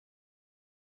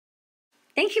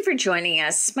Thank you for joining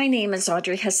us. My name is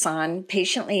Audrey Hassan,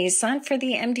 patient liaison for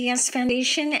the MDS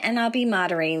Foundation, and I'll be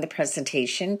moderating the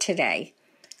presentation today.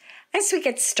 As we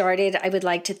get started, I would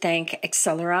like to thank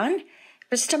Acceleron,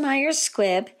 Bristol Myers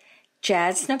Squibb,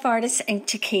 Jazz, Novartis, and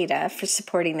Takeda for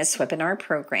supporting this webinar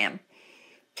program.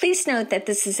 Please note that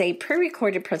this is a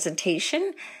pre-recorded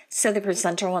presentation, so the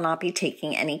presenter will not be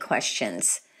taking any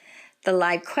questions. The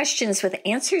live questions with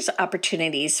answers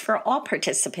opportunities for all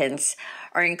participants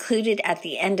are included at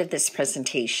the end of this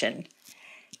presentation.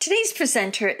 Today's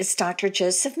presenter is Dr.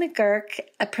 Joseph McGuirk,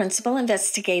 a principal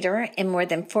investigator in more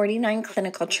than 49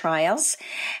 clinical trials,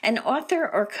 and author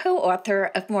or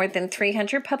co-author of more than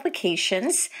 300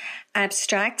 publications,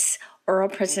 abstracts, oral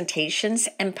presentations,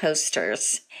 and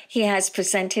posters. He has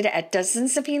presented at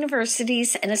dozens of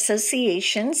universities and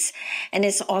associations and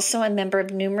is also a member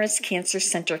of numerous cancer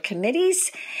center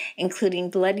committees, including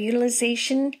blood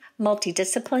utilization,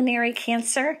 multidisciplinary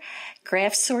cancer,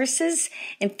 graft sources,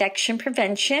 infection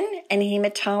prevention, and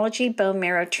hematology bone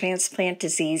marrow transplant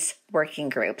disease working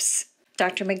groups.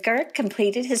 Dr. McGuirk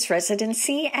completed his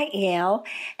residency at Yale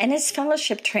and his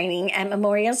fellowship training at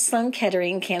Memorial Sloan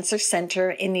Kettering Cancer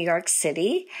Center in New York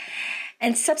City,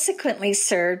 and subsequently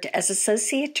served as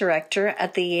Associate Director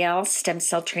of the Yale Stem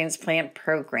Cell Transplant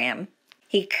Program.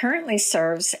 He currently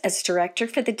serves as Director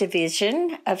for the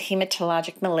Division of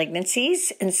Hematologic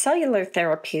Malignancies and Cellular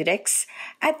Therapeutics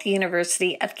at the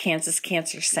University of Kansas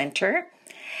Cancer Center,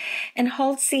 and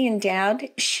holds the endowed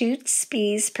Schutz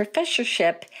Spies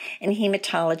Professorship in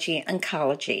Hematology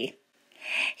Oncology.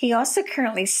 He also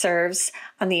currently serves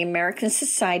on the American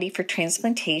Society for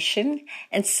Transplantation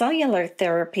and Cellular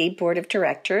Therapy Board of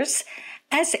Directors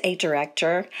as a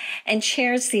director and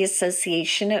chairs the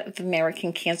Association of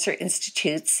American Cancer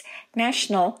Institute's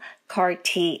National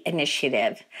CAR-T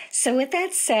Initiative. So with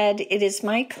that said, it is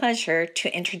my pleasure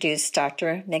to introduce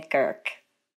Dr. McGuirk.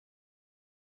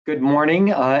 Good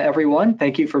morning, everyone.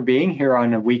 Thank you for being here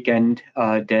on a weekend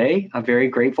day. I'm very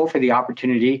grateful for the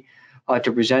opportunity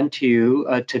to present to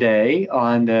you today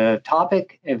on the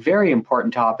topic, a very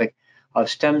important topic, of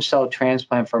stem cell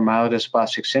transplant for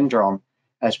myelodysplastic syndrome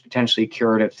as potentially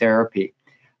curative therapy.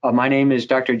 My name is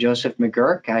Dr. Joseph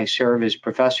McGuirk. I serve as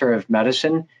Professor of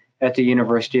Medicine at the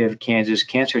University of Kansas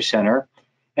Cancer Center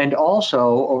and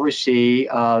also oversee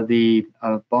the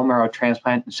Bone Marrow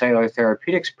Transplant and Cellular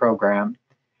Therapeutics Program.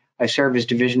 I serve as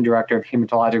Division Director of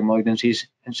Hematologic Malignancies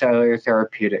and Cellular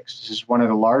Therapeutics. This is one of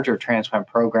the larger transplant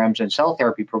programs and cell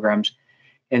therapy programs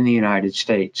in the United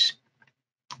States.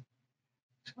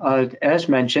 As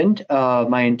mentioned,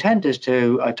 my intent is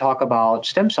to talk about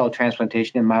stem cell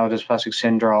transplantation in myelodysplastic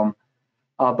syndrome.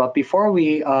 But before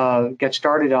we get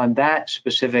started on that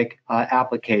specific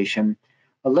application,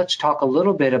 let's talk a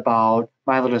little bit about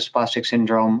myelodysplastic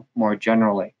syndrome more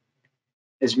generally.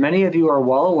 As many of you are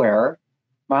well aware,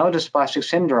 myelodysplastic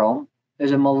syndrome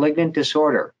is a malignant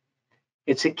disorder.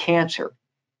 It's a cancer,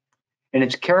 and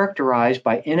it's characterized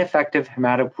by ineffective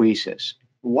hematopoiesis.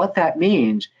 What that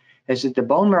means is that the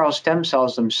bone marrow stem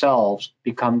cells themselves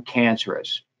become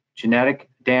cancerous. Genetic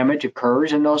damage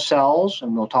occurs in those cells,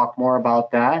 and we'll talk more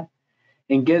about that,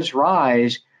 and gives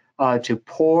rise to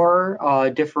poor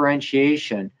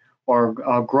differentiation or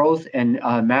growth and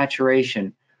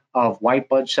maturation of white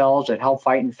blood cells that help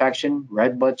fight infection,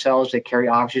 red blood cells that carry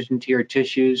oxygen to your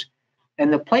tissues,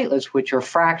 and the platelets, which are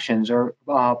fractions or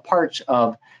parts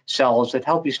of cells that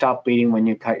help you stop bleeding when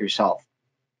you cut yourself.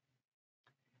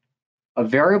 A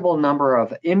variable number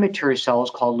of immature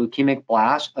cells called leukemic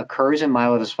blasts occurs in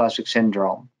myelodysplastic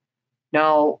syndrome.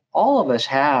 Now, all of us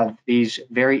have these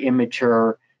very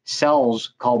immature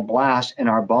cells called blasts in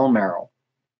our bone marrow.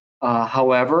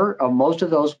 However, most of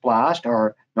those blasts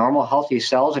are normal healthy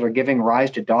cells that are giving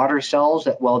rise to daughter cells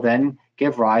that will then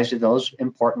give rise to those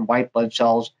important white blood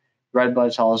cells, red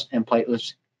blood cells, and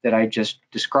platelets that I just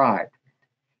described.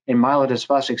 In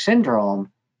myelodysplastic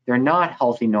syndrome, they're not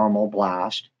healthy normal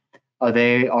blasts.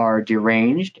 They are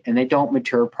deranged and they don't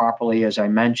mature properly, as I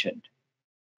mentioned.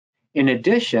 In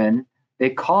addition,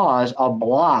 they cause a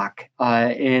block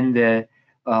in the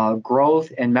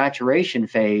growth and maturation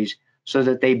phase so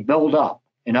that they build up.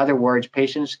 In other words,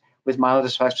 patients with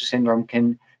myelodysplastic syndrome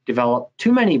can develop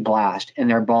too many blasts in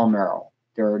their bone marrow.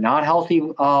 There are not healthy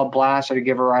blasts that are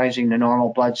giving rise to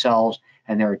normal blood cells,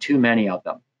 and there are too many of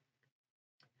them.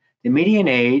 The median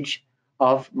age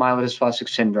of myelodysplastic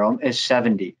syndrome is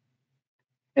 70.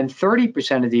 And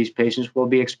 30% of these patients will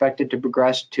be expected to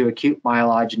progress to acute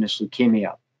myelogenous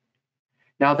leukemia.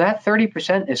 Now, that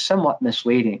 30% is somewhat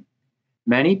misleading.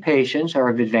 Many patients are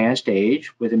of advanced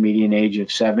age with a median age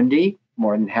of 70.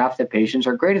 More than half the patients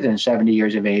are greater than 70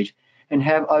 years of age and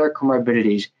have other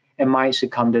comorbidities and might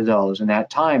succumb to those in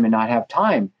that time and not have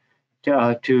time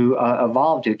to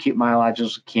evolve to acute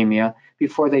myelogenous leukemia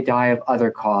before they die of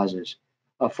other causes.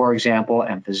 For example,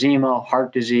 emphysema,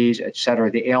 heart disease,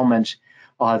 etc., the ailments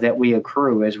that we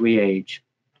accrue as we age.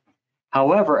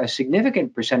 However, a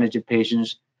significant percentage of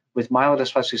patients with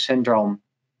myelodysplastic syndrome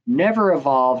never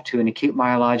evolve to an acute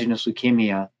myelogenous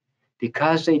leukemia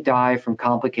because they die from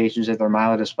complications of their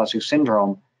myelodysplastic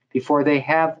syndrome before they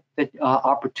have the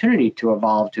opportunity to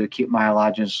evolve to acute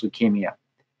myelogenous leukemia.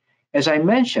 As I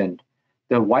mentioned,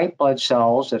 the white blood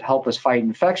cells that help us fight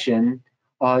infection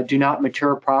do not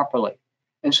mature properly.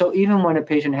 And so even when a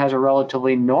patient has a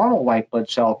relatively normal white blood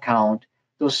cell count,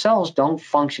 those cells don't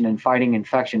function in fighting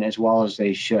infection as well as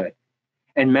they should.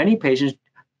 And many patients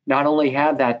not only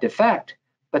have that defect,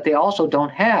 but they also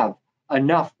don't have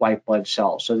enough white blood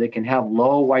cells, so they can have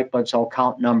low white blood cell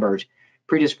count numbers,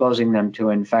 predisposing them to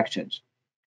infections.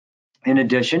 In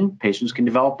addition, patients can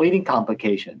develop bleeding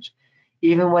complications,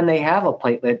 even when they have a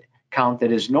platelet count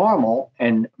that is normal,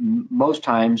 and most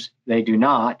times they do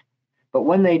not. But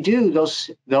when they do,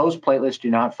 those platelets do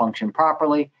not function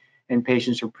properly, and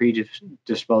patients are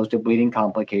predisposed to bleeding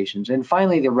complications. And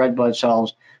finally, the red blood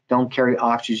cells don't carry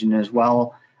oxygen as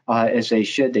well as they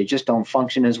should. They just don't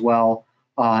function as well,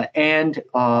 and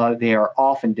they are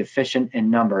often deficient in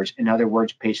numbers. In other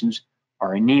words, patients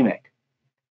are anemic.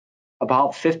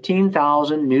 About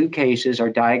 15,000 new cases are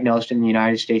diagnosed in the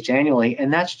United States annually,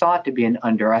 and that's thought to be an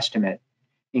underestimate.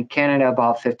 In Canada,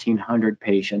 about 1,500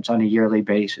 patients on a yearly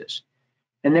basis.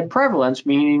 And the prevalence,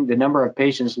 meaning the number of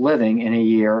patients living in a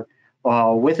year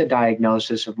with a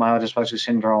diagnosis of myelodysplastic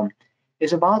syndrome,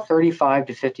 is about 35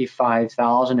 to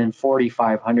 55,000 and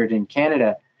 4,500 in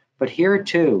Canada. But here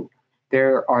too,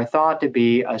 there are thought to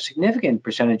be a significant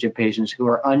percentage of patients who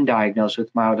are undiagnosed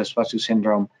with myelodysplastic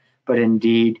syndrome, but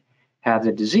indeed have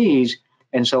the disease,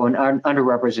 and so an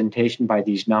underrepresentation by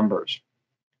these numbers.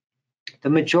 The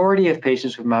majority of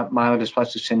patients with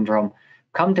myelodysplastic syndrome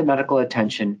come to medical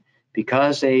attention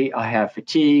because they have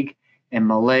fatigue and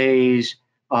malaise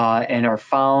and are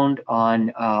found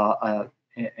on an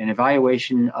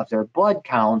evaluation of their blood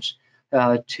counts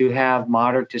to have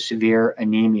moderate to severe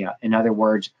anemia. In other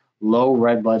words, low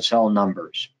red blood cell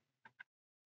numbers.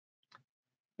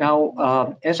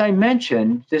 Now, as I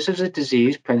mentioned, this is a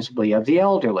disease principally of the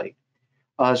elderly.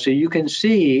 So you can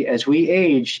see as we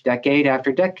age decade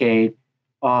after decade,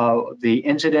 the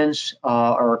incidence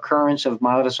or occurrence of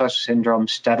myelodysplastic syndrome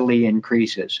steadily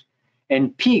increases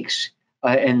and peaks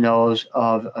in those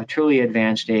of a truly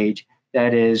advanced age,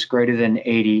 that is greater than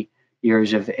 80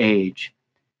 years of age.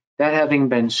 That having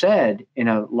been said, in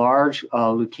a large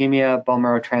leukemia, bone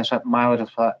marrow transplant,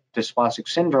 myelodysplastic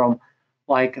syndrome,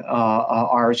 like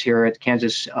ours here at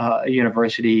Kansas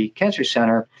University Cancer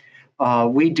Center,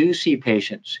 we do see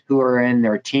patients who are in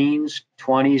their teens,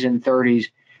 20s, and 30s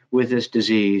with this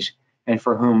disease and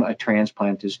for whom a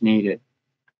transplant is needed.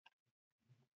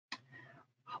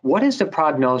 What is the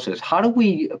prognosis? How do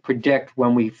we predict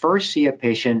when we first see a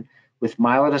patient with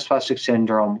myelodysplastic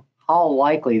syndrome, how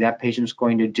likely that patient is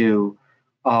going to do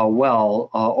well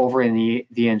over in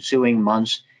the ensuing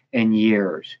months and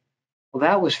years? Well,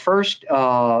 that was first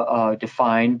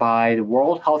defined by the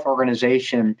World Health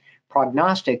Organization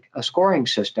prognostic scoring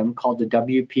system called the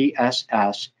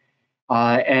WPSS,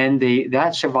 and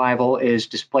that survival is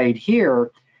displayed here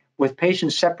with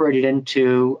patients separated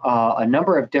into a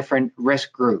number of different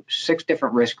risk groups, 6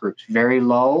 different risk groups: very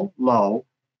low, low,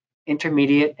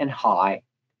 intermediate, and high,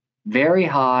 very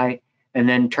high, and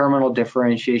then terminal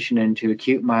differentiation into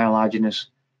acute myelogenous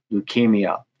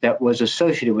leukemia that was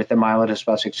associated with the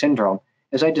myelodysplastic syndrome.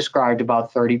 As I described,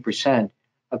 about 30%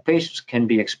 of patients can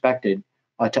be expected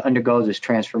to undergo this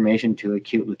transformation to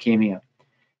acute leukemia.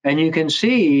 And you can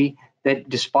see that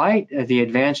despite the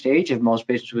advanced age of most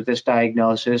patients with this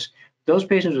diagnosis, those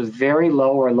patients with very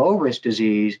low or low risk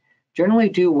disease generally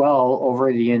do well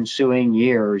over the ensuing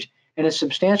years, and a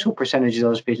substantial percentage of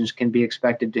those patients can be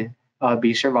expected to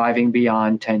be surviving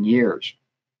beyond 10 years.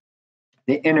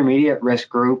 The intermediate risk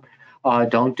group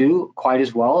don't do quite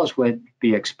as well as would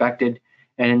be expected,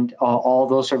 and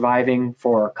although surviving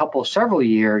for several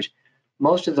years,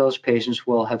 most of those patients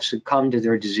will have succumbed to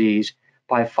their disease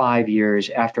by 5 years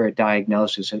after a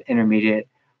diagnosis of intermediate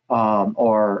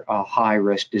or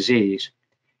high-risk disease.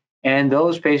 And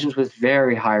those patients with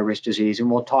very high-risk disease, and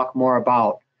we'll talk more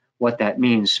about what that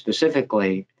means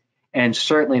specifically, and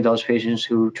certainly those patients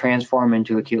who transform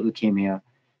into acute leukemia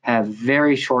have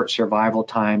very short survival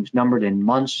times, numbered in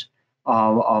months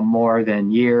more than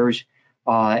years,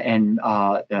 and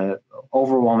the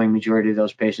overwhelming majority of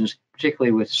those patients,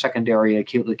 particularly with secondary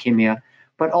acute leukemia,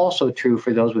 but also true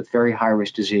for those with very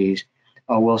high-risk disease,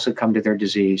 will succumb to their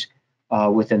disease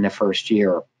within the first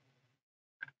year.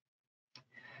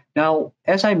 Now,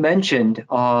 as I mentioned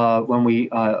when we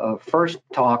first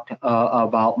talked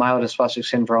about myelodysplastic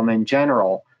syndrome in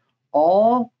general,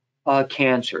 all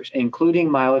cancers, including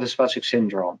myelodysplastic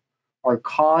syndrome, are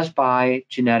caused by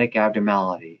genetic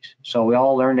abnormalities. So we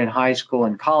all learned in high school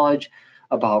and college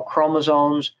about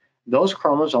chromosomes. Those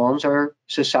chromosomes are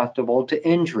susceptible to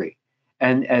injury.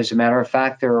 And as a matter of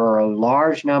fact, there are a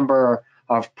large number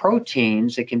of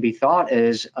proteins that can be thought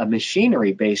as a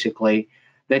machinery, basically,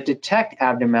 that detect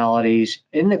abnormalities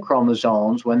in the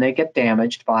chromosomes when they get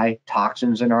damaged by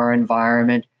toxins in our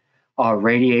environment,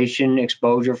 radiation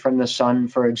exposure from the sun,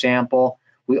 for example.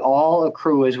 We all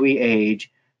accrue as we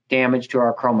age damage to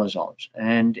our chromosomes.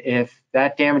 And if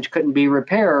that damage couldn't be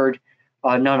repaired,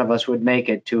 none of us would make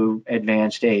it to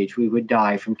advanced age. We would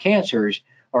die from cancers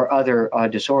or other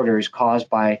disorders caused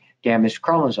by damaged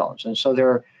chromosomes. And so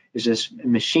there is this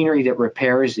machinery that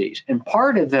repairs these. And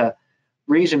part of the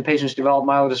reason patients develop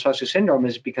myelodysplastic syndrome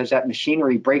is because that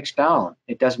machinery breaks down.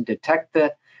 It doesn't detect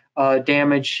the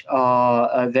damage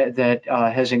that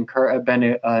has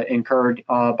been incurred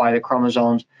by the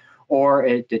chromosomes, or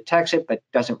it detects it but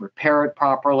doesn't repair it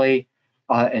properly,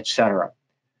 etc.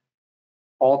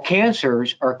 All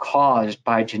cancers are caused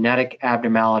by genetic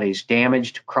abnormalities,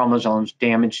 damaged chromosomes,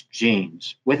 damaged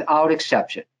genes, without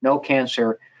exception. No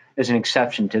cancer is an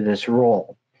exception to this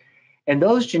rule. And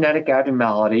those genetic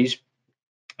abnormalities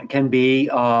can be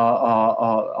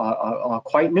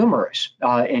quite numerous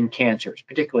in cancers,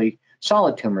 particularly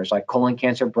solid tumors like colon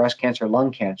cancer, breast cancer,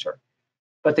 lung cancer.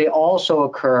 But they also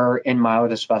occur in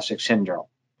myelodysplastic syndrome.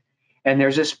 And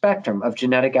there's a spectrum of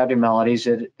genetic abnormalities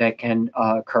that can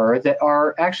occur that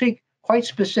are actually quite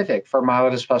specific for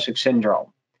myelodysplastic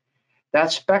syndrome.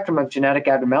 That spectrum of genetic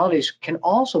abnormalities can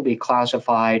also be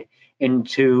classified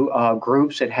into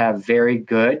groups that have very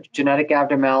good genetic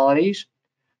abnormalities,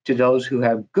 to those who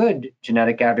have good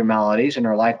genetic abnormalities and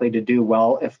are likely to do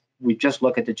well if we just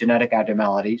look at the genetic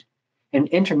abnormalities, an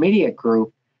intermediate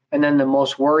group, and then the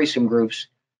most worrisome groups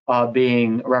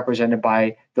being represented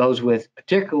by those with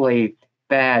particularly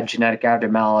bad genetic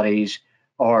abnormalities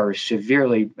or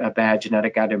severely bad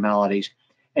genetic abnormalities.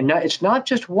 And it's not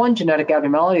just one genetic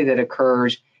abnormality that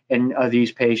occurs in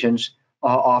these patients.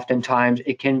 Oftentimes,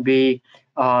 it can be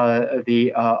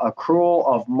the accrual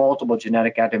of multiple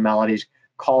genetic abnormalities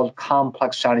called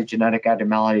complex cytogenetic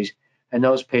abnormalities, and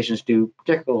those patients do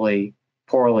particularly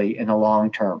poorly in the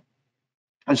long term.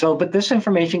 And so, but this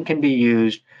information can be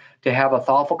used to have a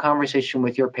thoughtful conversation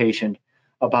with your patient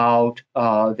about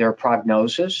their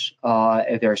prognosis,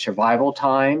 their survival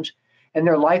times, and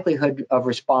their likelihood of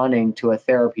responding to a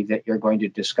therapy that you're going to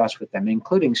discuss with them,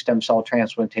 including stem cell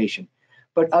transplantation,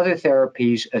 but other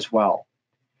therapies as well.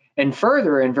 And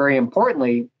further, and very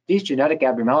importantly, these genetic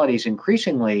abnormalities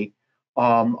increasingly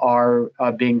are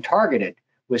being targeted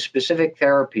with specific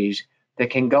therapies that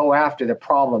can go after the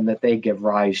problem that they give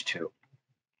rise to.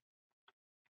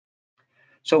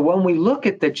 So when we look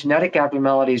at the genetic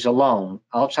abnormalities alone,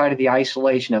 outside of the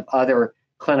isolation of other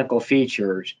clinical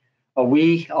features,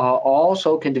 we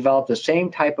also can develop the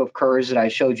same type of curves that I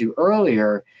showed you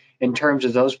earlier in terms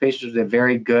of those patients with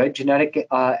very good genetic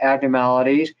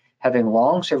abnormalities, having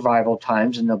long survival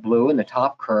times in the blue in the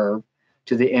top curve,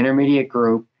 to the intermediate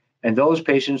group, and those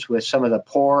patients with some of the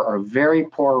poor or very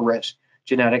poor risk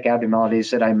genetic abnormalities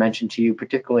that I mentioned to you,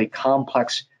 particularly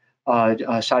complex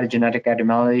cytogenetic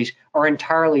abnormalities, are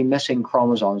entirely missing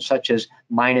chromosomes, such as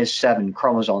 -7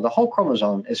 chromosome. The whole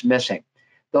chromosome is missing.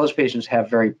 Those patients have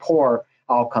very poor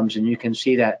outcomes, and you can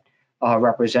see that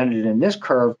represented in this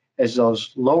curve as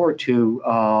those lower two,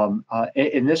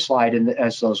 in this slide,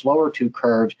 as those lower two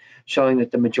curves, showing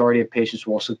that the majority of patients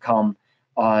will succumb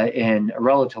in a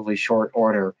relatively short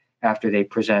order after they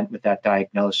present with that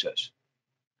diagnosis.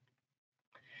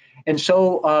 And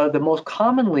so the most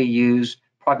commonly used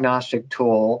prognostic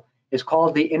tool is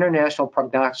called the International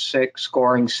Prognostic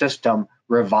Scoring System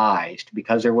Revised,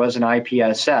 because there was an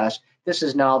IPSS. This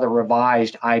is now the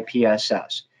revised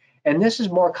IPSS. And this is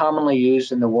more commonly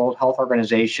used in the World Health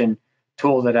Organization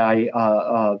tool that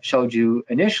I showed you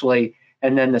initially,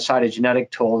 and then the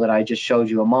cytogenetic tool that I just showed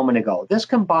you a moment ago. This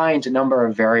combines a number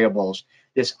of variables,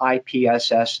 this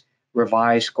IPSS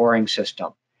revised scoring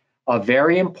system.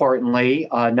 Very importantly,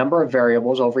 a number of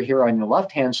variables over here on the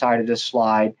left-hand side of this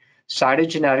slide,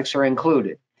 cytogenetics are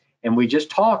included. And we just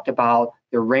talked about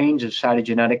the range of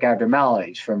cytogenetic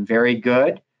abnormalities from very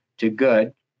good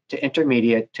to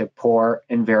intermediate to poor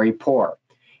and very poor.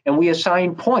 And we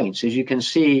assign points, as you can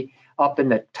see up in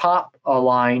the top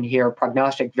line here,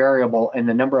 prognostic variable, and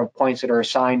the number of points that are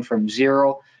assigned from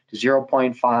 0 to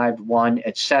 0.5, 1,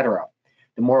 etc.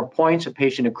 The more points a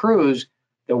patient accrues,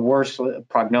 the worse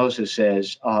prognosis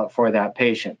is for that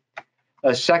patient.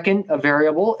 A second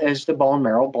variable is the bone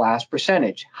marrow blast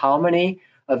percentage. How many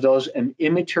of those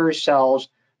immature cells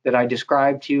that I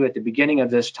described to you at the beginning of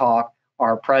this talk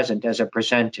are present as a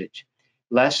percentage?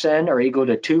 Less than or equal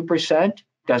to 2%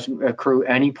 doesn't accrue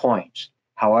any points.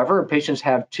 However, if patients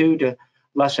have 2 to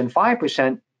less than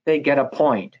 5%, they get a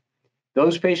point.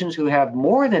 Those patients who have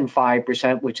more than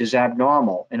 5%, which is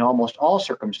abnormal in almost all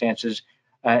circumstances,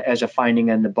 as a finding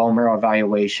in the bone marrow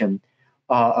evaluation,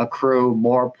 accrue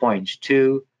more points,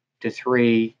 2 to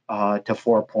 3 to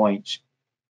 4 points.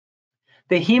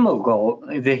 The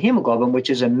hemoglobin, which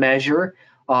is a measure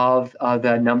of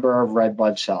the number of red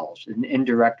blood cells, an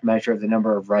indirect measure of the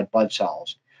number of red blood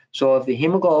cells. So if the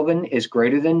hemoglobin is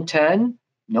greater than 10,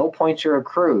 no points are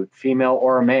accrued, female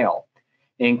or male.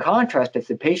 In contrast, if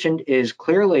the patient is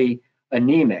clearly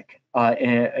anemic,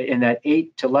 in that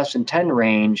 8 to less than 10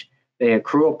 range, they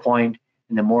accrue a point,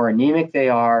 and the more anemic they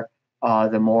are,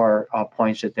 the more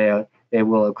points that they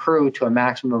will accrue, to a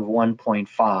maximum of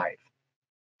 1.5.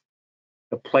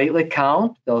 The platelet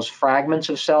count, those fragments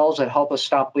of cells that help us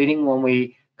stop bleeding when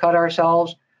we cut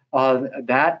ourselves,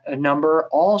 that number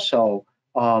also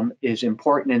is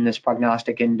important in this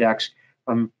prognostic index.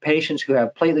 Patients who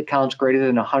have platelet counts greater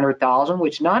than 100,000,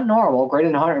 which is not normal, greater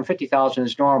than 150,000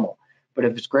 is normal. But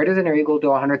if it's greater than or equal to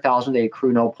 100,000, they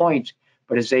accrue no points.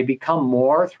 But as they become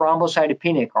more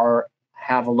thrombocytopenic or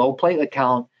have a low platelet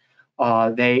count,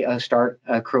 they start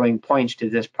accruing points to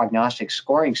this prognostic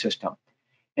scoring system.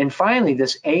 And finally,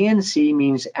 this ANC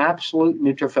means absolute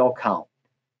neutrophil count.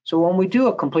 So when we do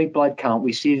a complete blood count,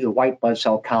 we see the white blood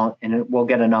cell count, and we'll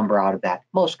get a number out of that.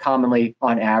 Most commonly,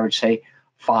 on average, say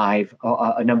 5,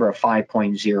 a number of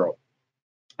 5.0.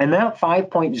 And that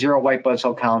 5.0 white blood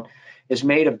cell count is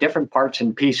made of different parts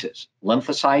and pieces.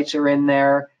 Lymphocytes are in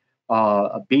there,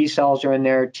 B cells are in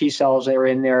there, T cells are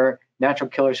in there, natural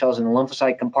killer cells in the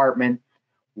lymphocyte compartment.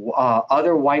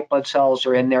 Other white blood cells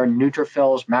are in there,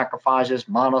 neutrophils, macrophages,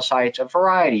 monocytes, a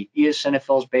variety,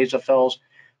 eosinophils, basophils.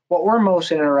 What we're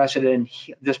most interested in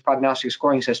this prognostic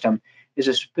scoring system is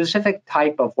a specific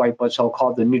type of white blood cell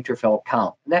called the neutrophil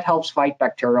count. And that helps fight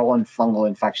bacterial and fungal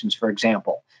infections, for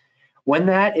example. When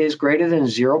that is greater than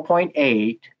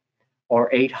 0.8 or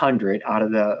 800 out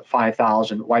of the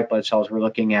 5,000 white blood cells we're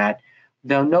looking at,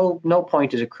 then no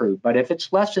point is accrued. But if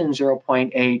it's less than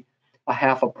 0.8, a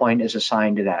half a point is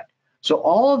assigned to that. So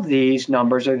all of these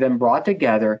numbers are then brought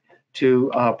together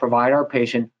to provide our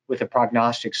patient with a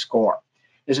prognostic score.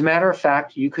 As a matter of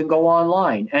fact, you can go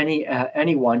online.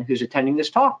 Anyone who's attending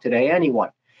this talk today, anyone,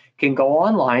 can go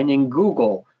online and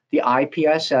Google the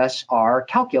IPSS-R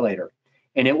calculator,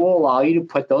 and it will allow you to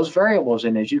put those variables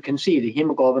in. As you can see, the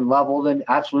hemoglobin level, the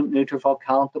absolute neutrophil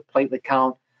count, the platelet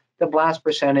count, the blast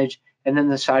percentage, and then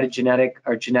the cytogenetic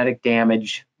or genetic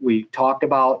damage we talked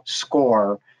about,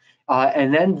 score.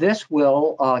 And then this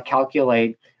will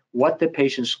calculate what the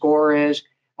patient's score is,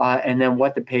 and then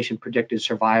what the patient predicted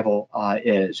survival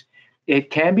is. It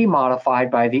can be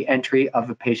modified by the entry of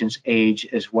the patient's age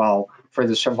as well for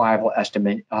the survival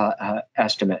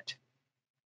estimate.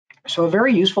 So a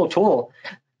very useful tool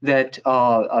that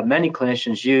many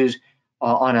clinicians use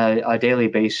on a daily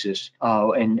basis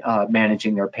in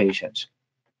managing their patients.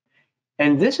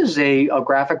 And this is a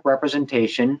graphic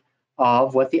representation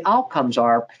of what the outcomes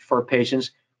are for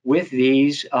patients with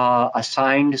these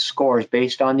assigned scores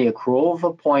based on the accrual of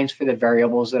the points for the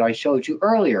variables that I showed you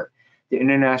earlier, the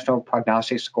International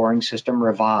Prognostic Scoring System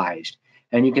revised.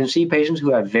 And you can see patients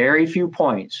who have very few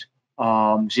points,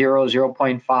 0,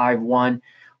 0.5, 1,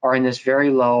 are in this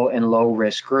very low and low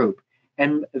risk group.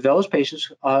 And those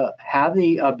patients have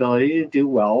the ability to do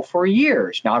well for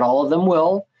years. Not all of them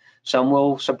will. Some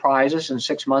will surprise us in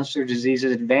 6 months their disease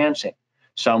is advancing.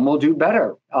 Some will do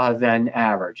better than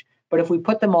average. But if we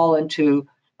put them all into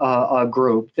a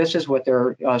group, this is what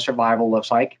their survival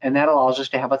looks like. And that allows us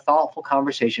to have a thoughtful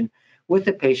conversation with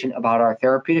the patient about our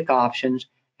therapeutic options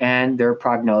and their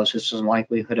prognosis and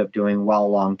likelihood of doing well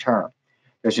long term.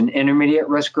 There's an intermediate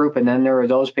risk group, and then there are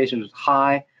those patients with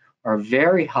high or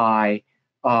very high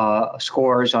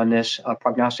scores on this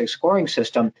prognostic scoring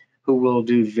system who will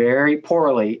do very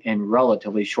poorly in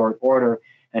relatively short order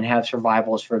and have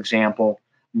survivals, for example,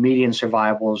 median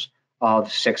survivals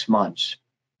of 6 months.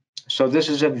 So this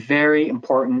is a very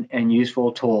important and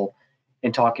useful tool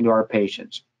in talking to our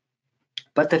patients.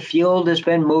 But the field has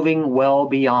been moving well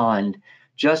beyond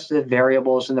just the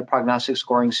variables in the prognostic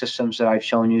scoring systems that I've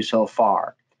shown you so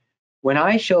far. When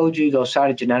I showed you those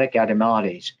cytogenetic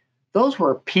abnormalities, those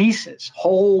were pieces,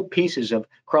 whole pieces of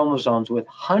chromosomes with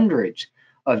hundreds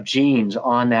of genes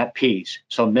on that piece.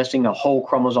 So missing a whole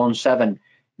chromosome 7,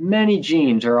 many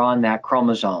genes are on that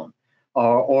chromosome.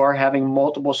 Or having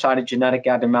multiple sided genetic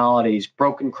abnormalities,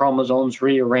 broken chromosomes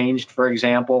rearranged, for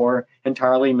example, or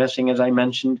entirely missing, as I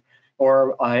mentioned,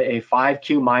 or a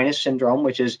 5q minus syndrome,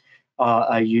 which is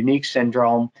a unique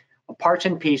syndrome, parts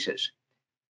and pieces.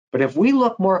 But if we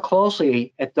look more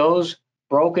closely at those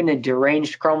broken and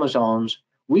deranged chromosomes,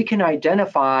 we can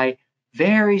identify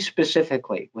very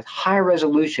specifically with high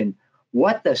resolution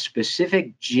what the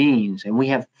specific genes, and we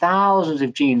have thousands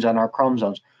of genes on our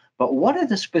chromosomes, but what are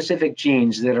the specific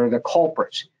genes that are the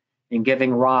culprits in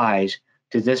giving rise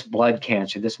to this blood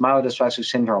cancer, this myelodysplastic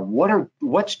syndrome?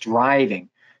 What's driving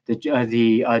the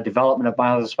development of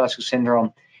myelodysplastic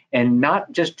syndrome, and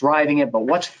not just driving it, but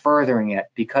what's furthering it?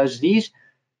 Because these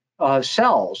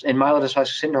cells in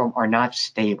myelodysplastic syndrome are not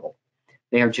stable.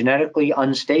 They are genetically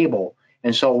unstable.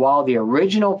 And so while the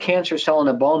original cancer cell in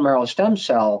a bone marrow stem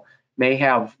cell may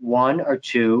have 1 or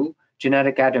 2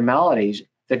 genetic abnormalities,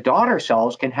 the daughter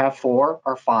cells can have 4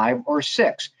 or 5 or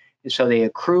 6. And so they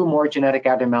accrue more genetic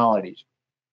abnormalities.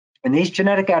 And these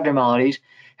genetic abnormalities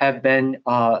have been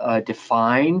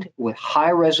defined with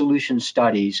high resolution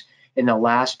studies in the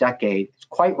last decade. It's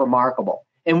quite remarkable.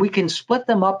 And we can split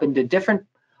them up into different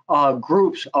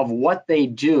groups of what they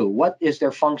do. What is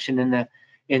their function in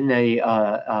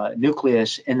the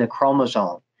nucleus, in the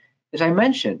chromosome? As I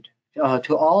mentioned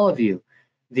to all of you,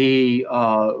 the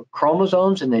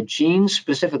chromosomes and the genes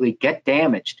specifically get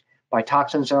damaged by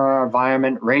toxins in our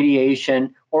environment,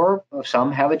 radiation, or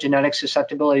some have a genetic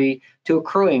susceptibility to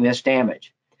accruing this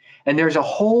damage. And there's a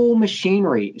whole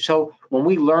machinery. So when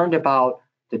we learned about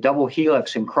the double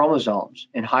helix in chromosomes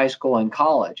in high school and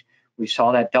college, we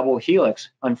saw that double helix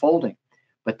unfolding.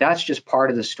 But that's just part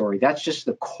of the story. That's just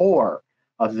the core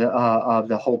of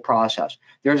the whole process.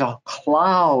 There's a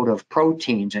cloud of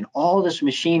proteins and all this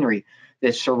machinery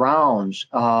that surrounds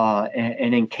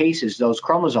and encases those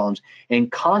chromosomes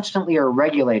and constantly are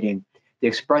regulating the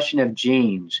expression of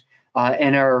genes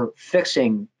and are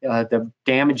fixing the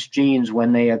damaged genes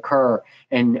when they occur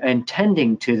and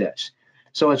tending to this.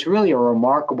 So it's really a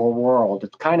remarkable world.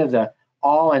 It's kind of the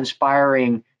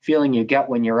awe-inspiring feeling you get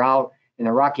when you're out in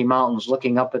the Rocky Mountains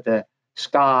looking up at the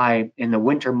sky in the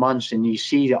winter months and you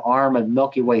see the arm of the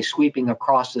Milky Way sweeping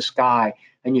across the sky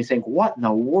and you think, what in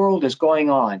the world is going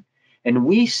on? And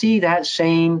we see that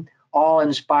same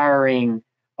awe-inspiring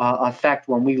effect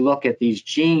when we look at these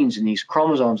genes and these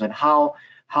chromosomes and how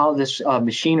this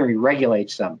machinery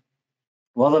regulates them.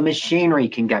 Well, the machinery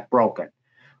can get broken,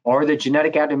 or the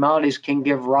genetic abnormalities can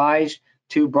give rise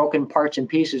to broken parts and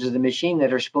pieces of the machine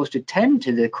that are supposed to tend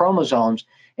to the chromosomes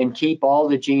and keep all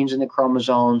the genes in the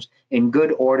chromosomes in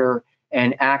good order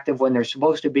and active when they're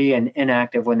supposed to be and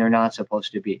inactive when they're not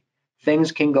supposed to be.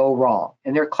 Things can go wrong.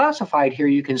 And they're classified here,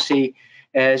 you can see,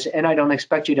 as, and I don't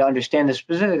expect you to understand the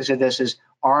specifics of this, as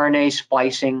RNA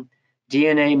splicing,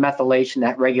 DNA methylation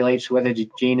that regulates whether the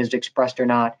gene is expressed or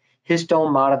not,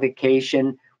 histone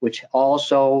modification, which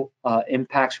also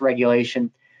impacts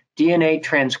regulation, DNA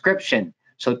transcription,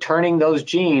 so turning those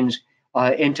genes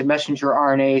into messenger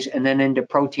RNAs and then into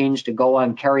proteins to go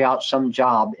and carry out some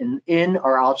job in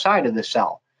or outside of the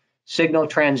cell. Signal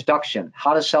transduction,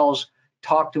 how do cells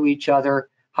talk to each other?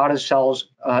 How do cells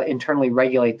internally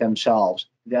regulate themselves?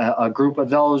 A group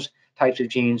of those types of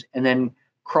genes, and then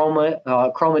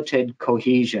chromatid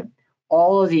cohesion.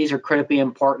 All of these are critically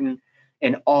important,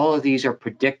 and all of these are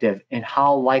predictive in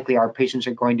how likely our patients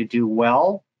are going to do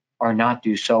well or not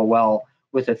do so well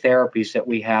with the therapies that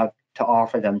we have to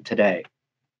offer them today.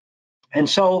 And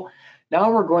so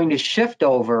now we're going to shift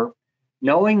over,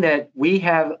 knowing that we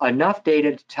have enough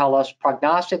data to tell us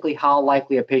prognostically how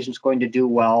likely a patient's going to do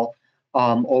well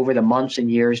over the months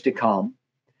and years to come.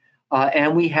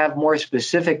 And we have more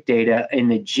specific data in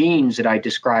the genes that I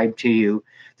described to you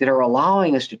that are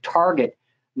allowing us to target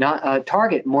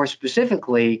more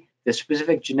specifically the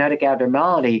specific genetic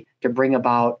abnormality to bring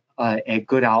about a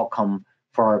good outcome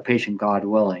for our patient, God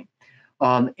willing.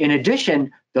 In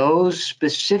addition, those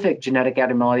specific genetic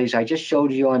abnormalities I just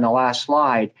showed you on the last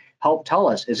slide help tell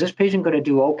us, is this patient going to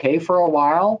do okay for a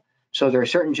while? So there are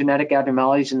certain genetic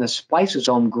abnormalities in the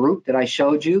spliceosome group that I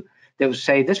showed you that would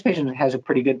say this patient has a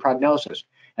pretty good prognosis.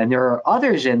 And there are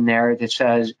others in there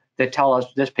that tell us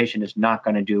this patient is not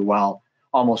going to do well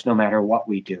almost no matter what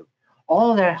we do.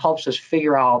 All of that helps us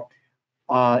figure out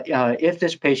if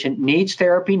this patient needs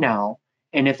therapy now,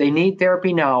 and if they need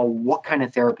therapy now, what kind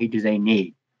of therapy do they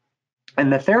need?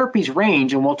 And the therapies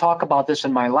range, and we'll talk about this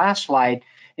in my last slide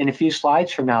in a few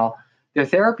slides from now. The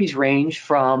therapies range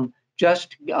from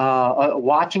just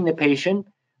watching the patient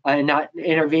and not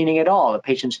intervening at all. The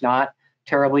patient's not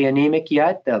terribly anemic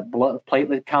yet. The blood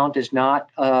platelet count is not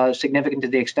significant to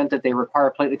the extent that they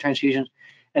require platelet transfusions,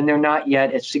 and they're not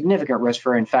yet at significant risk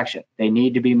for infection. They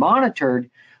need to be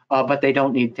monitored, but they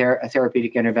don't need a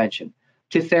therapeutic intervention.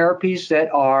 To therapies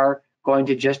that are going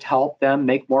to just help them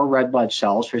make more red blood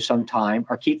cells for some time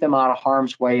or keep them out of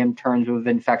harm's way in terms of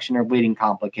infection or bleeding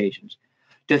complications.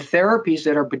 To therapies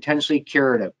that are potentially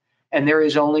curative. And there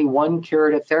is only one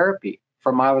curative therapy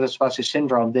for myelodysplastic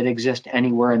syndrome that exists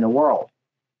anywhere in the world.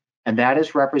 And that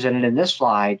is represented in this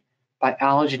slide by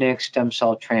allogeneic stem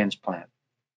cell transplant.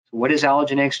 So what is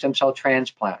allogeneic stem cell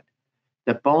transplant?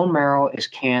 The bone marrow is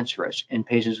cancerous in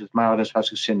patients with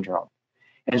myelodysplastic syndrome.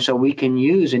 And so we can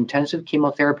use intensive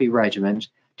chemotherapy regimens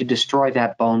to destroy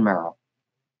that bone marrow.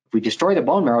 If we destroy the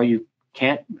bone marrow, you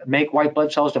can't make white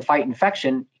blood cells to fight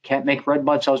infection, you can't make red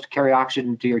blood cells to carry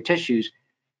oxygen to your tissues,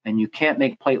 and you can't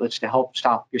make platelets to help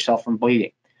stop yourself from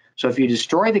bleeding. So if you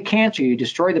destroy the cancer, you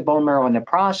destroy the bone marrow in the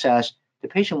process, the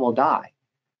patient will die.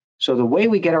 So the way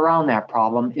we get around that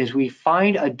problem is we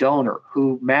find a donor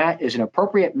who is an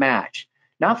appropriate match,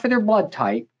 not for their blood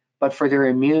type, but for their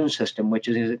immune system, which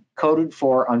is coded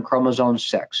for on chromosome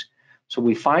 6. So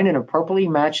we find an appropriately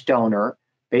matched donor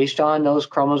based on those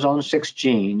chromosome 6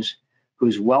 genes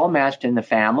who's well matched in the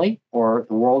family or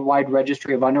the worldwide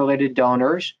registry of unrelated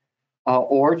donors,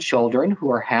 or children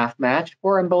who are half matched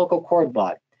or umbilical cord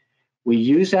blood. We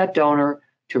use that donor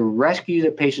to rescue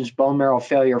the patient's bone marrow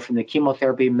failure from the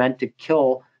chemotherapy meant to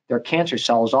kill their cancer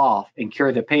cells off and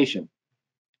cure the patient.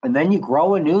 And then you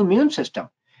grow a new immune system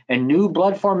and new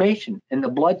blood formation, and the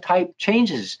blood type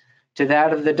changes to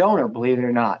that of the donor, believe it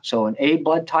or not. So an A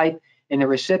blood type in the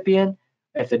recipient,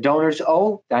 if the donor's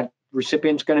O, that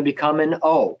recipient's going to become an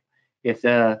O. If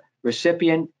the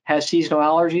recipient has seasonal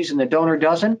allergies and the donor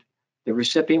doesn't, the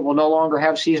recipient will no longer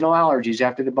have seasonal allergies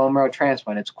after the bone marrow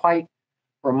transplant. It's quite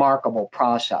a remarkable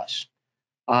process.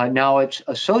 Now, it's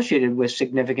associated with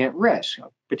significant risk,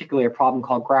 particularly a problem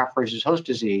called graft versus host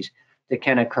disease that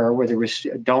can occur where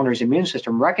the donor's immune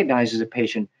system recognizes a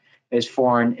patient as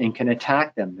foreign and can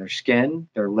attack them, their skin,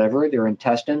 their liver, their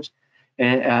intestines,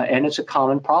 and it's a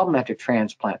common problem after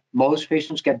transplant. Most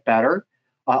patients get better,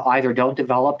 either don't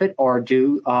develop it or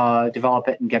do develop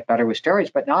it and get better with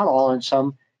steroids, but not all, and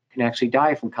some can actually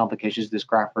die from complications of this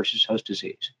graft versus host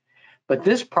disease. But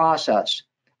this process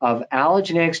of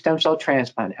allogeneic stem cell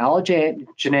transplant,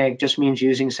 allogeneic just means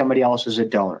using somebody else as a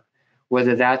donor,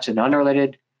 whether that's an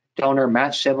unrelated donor,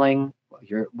 matched sibling,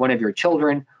 one of your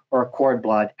children, or a cord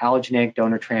blood, allogeneic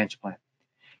donor transplant.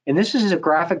 And this is a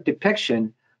graphic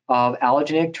depiction of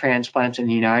allogeneic transplants in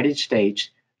the United States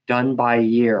done by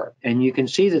year. And you can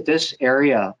see that this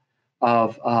area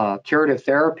of curative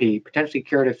therapy, potentially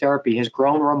curative therapy, has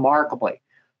grown remarkably.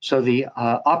 So the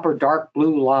upper dark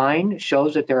blue line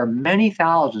shows that there are many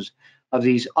thousands of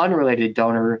these unrelated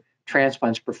donor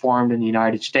transplants performed in the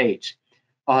United States.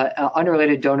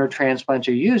 Unrelated donor transplants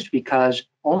are used because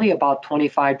only about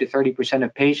 25 to 30%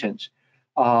 of patients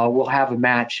will have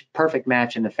a perfect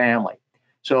match in the family.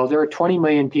 So there are 20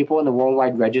 million people in the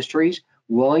worldwide registries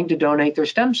willing to donate their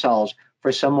stem cells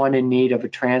for someone in need of a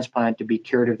transplant to be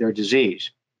cured of their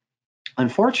disease.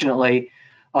 Unfortunately,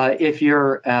 if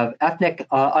you're an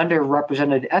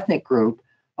underrepresented ethnic group,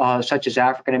 such as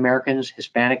African Americans,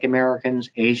 Hispanic Americans,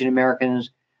 Asian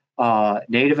Americans,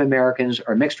 Native Americans,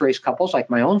 or mixed race couples like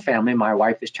my own family, my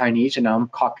wife is Chinese and I'm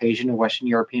Caucasian of Western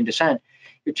European descent,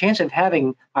 your chance of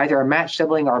having either a matched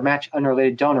sibling or a matched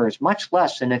unrelated donor is much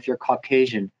less than if you're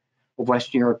Caucasian of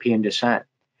Western European descent.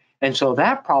 And so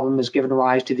that problem has given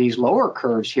rise to these lower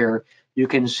curves here. You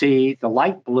can see the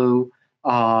light blue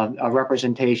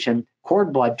representation,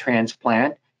 cord blood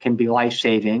transplant can be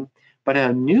life-saving, but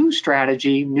a new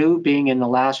strategy, new being in the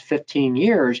last 15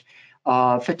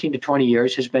 to 20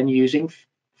 years, has been using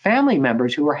family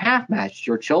members who are half-matched.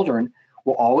 Your children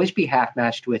will always be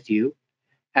half-matched with you,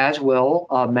 as will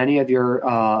many of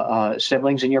your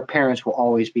siblings, and your parents will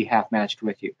always be half-matched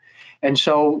with you. And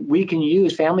so we can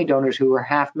use family donors who are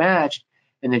half-matched,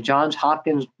 and the Johns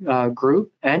Hopkins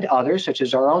group and others, such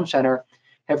as our own center,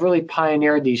 have really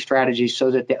pioneered these strategies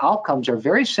so that the outcomes are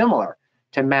very similar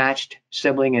to matched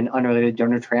sibling and unrelated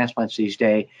donor transplants these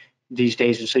days.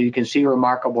 And so you can see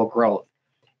remarkable growth.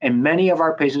 And many of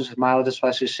our patients with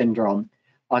myelodysplastic syndrome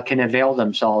can avail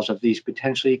themselves of these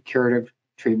potentially curative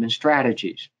treatment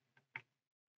strategies.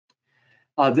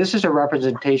 This is a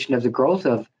representation of the growth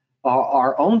of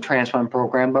our own transplant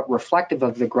program, but reflective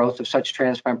of the growth of such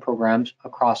transplant programs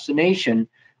across the nation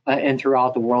and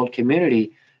throughout the world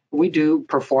community. We do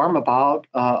perform about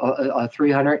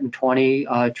 320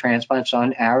 transplants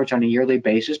on average on a yearly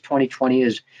basis. 2020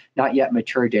 is not yet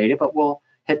mature data, but we'll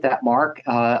hit that mark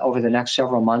over the next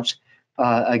several months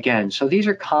again. So these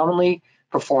are commonly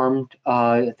performed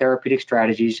therapeutic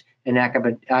strategies in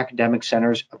academic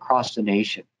centers across the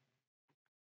nation.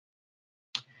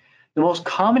 The most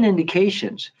common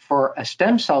indications for a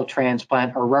stem cell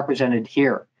transplant are represented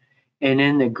here. And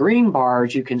in the green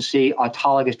bars, you can see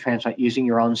autologous transplant using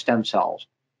your own stem cells.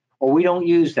 Well, we don't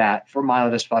use that for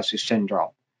myelodysplastic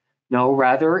syndrome. No,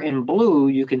 rather in blue,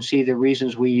 you can see the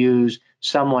reasons we use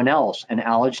someone else, an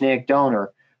allogeneic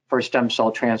donor, for stem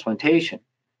cell transplantation.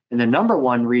 And the number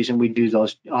one reason we do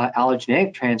those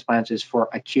allogeneic transplants is for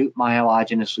acute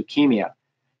myelogenous leukemia.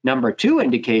 Number two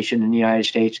indication in the United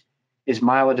States is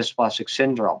myelodysplastic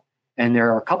syndrome. And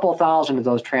there are a couple thousand of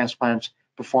those transplants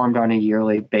performed on a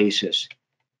yearly basis.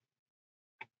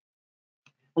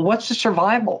 What's the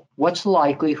survival? What's the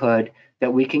likelihood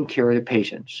that we can cure the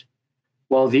patients?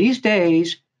 Well, these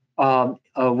days,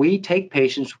 we take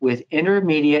patients with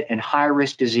intermediate and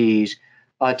high-risk disease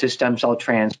to stem cell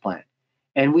transplant.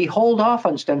 And we hold off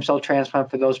on stem cell transplant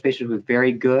for those patients with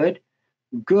very good,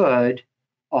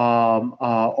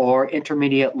 or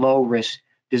intermediate low-risk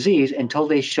disease until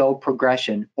they show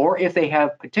progression, or if they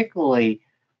have particularly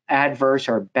adverse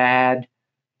or bad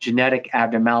genetic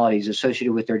abnormalities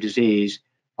associated with their disease,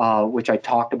 which I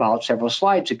talked about several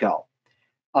slides ago.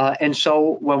 And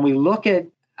so when we look at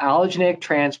allogeneic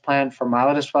transplant for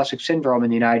myelodysplastic syndrome in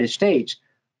the United States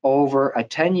over a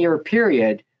 10-year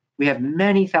period, we have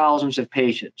many thousands of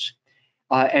patients.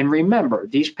 And remember,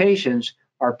 these patients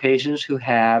are patients who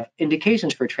have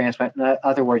indications for transplant. In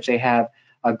other words, they have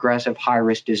aggressive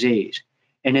high-risk disease.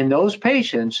 And in those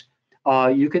patients,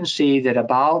 you can see that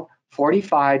about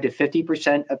 45 to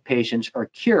 50% of patients are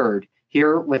cured.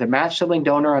 Here with a matched sibling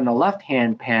donor on the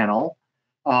left-hand panel,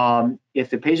 if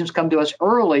the patients come to us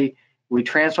early, we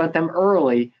transplant them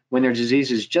early when their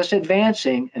disease is just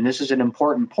advancing, and this is an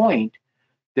important point,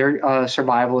 their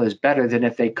survival is better than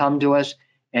if they come to us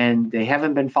and they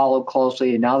haven't been followed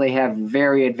closely, and now they have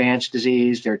very advanced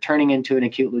disease, they're turning into an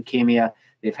acute leukemia,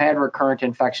 they've had recurrent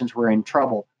infections, we're in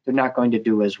trouble, they're not going to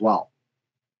do as well.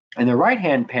 In the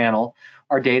right-hand panel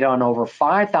are data on over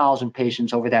 5,000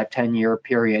 patients over that 10-year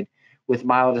period with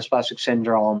myelodysplastic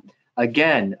syndrome.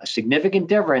 Again, a significant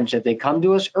difference if they come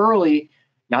to us early,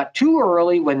 not too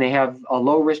early when they have a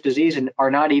low-risk disease and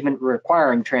are not even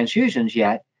requiring transfusions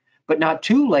yet, but not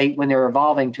too late when they're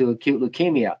evolving to acute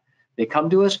leukemia. They come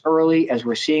to us early as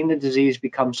we're seeing the disease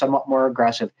become somewhat more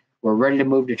aggressive. We're ready to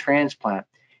move to transplant.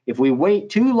 If we wait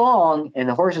too long and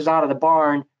the horse is out of the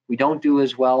barn, we don't do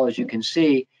as well, as you can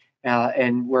see,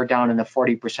 and we're down in the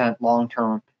 40%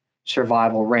 long-term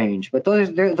survival range. But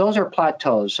those are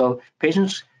plateaus. So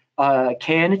patients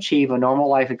can achieve a normal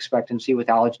life expectancy with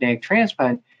allogeneic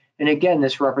transplant. And again,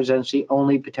 this represents the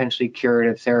only potentially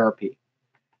curative therapy.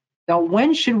 Now,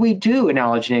 when should we do an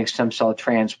allogeneic stem cell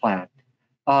transplant?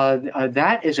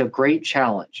 That is a great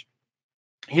challenge.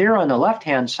 Here on the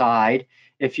left-hand side,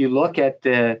 if you look at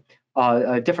the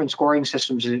different scoring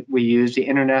systems that we use, the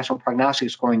International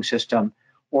Prognostic Scoring System,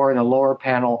 or in the lower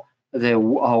panel, the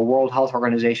World Health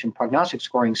Organization Prognostic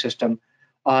Scoring System,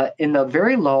 in the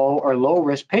very low or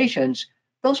low-risk patients,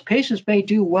 those patients may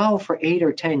do well for 8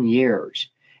 or 10 years.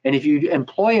 And if you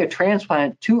employ a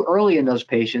transplant too early in those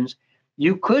patients,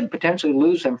 you could potentially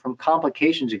lose them from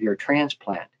complications of your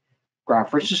transplant,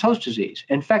 graft versus host disease,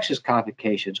 infectious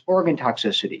complications, organ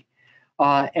toxicity.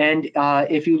 And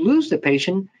if you lose the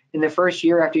patient in the first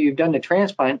year after you've done the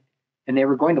transplant, and they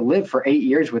were going to live for 8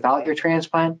 years without your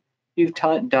transplant, you've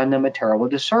done them a terrible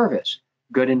disservice.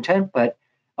 Good intent, but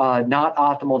not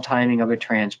optimal timing of a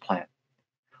transplant.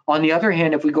 On the other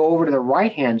hand, if we go over to the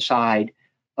right-hand side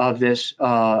of this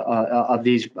of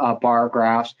these bar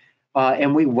graphs,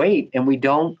 and we wait and we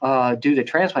don't do the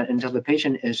transplant until the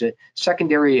patient is a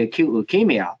secondary acute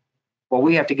leukemia, well,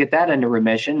 we have to get that into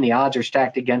remission. The odds are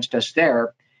stacked against us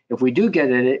there. If we do get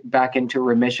it back into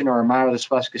remission or a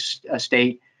myelodysplastic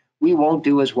state, we won't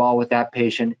do as well with that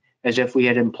patient as if we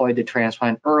had employed the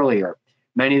transplant earlier.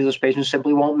 Many of those patients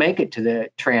simply won't make it to the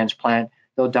transplant.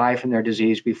 They'll die from their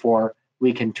disease before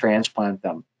we can transplant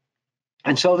them.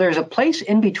 And so there's a place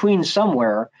in between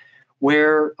somewhere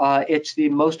where it's the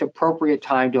most appropriate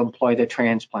time to employ the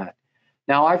transplant.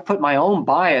 Now, I've put my own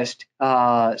biased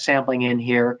sampling in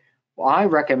here. I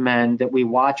recommend that we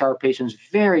watch our patients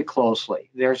very closely.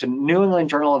 There's a New England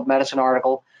Journal of Medicine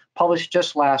article published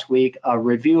just last week, a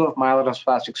review of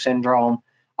myelodysplastic syndrome,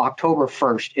 October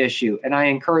 1st issue. And I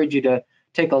encourage you to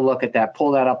take a look at that,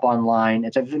 pull that up online.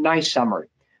 It's a nice summary.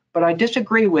 But I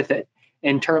disagree with it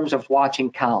in terms of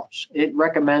watching counts. It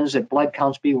recommends that blood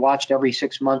counts be watched every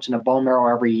 6 months and a bone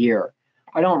marrow every year.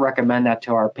 I don't recommend that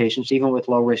to our patients, even with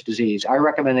low-risk disease. I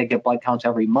recommend they get blood counts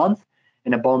every month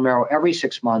and a bone marrow every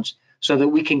 6 months so that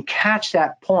we can catch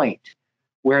that point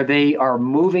where they are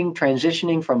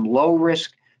transitioning from low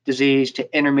risk disease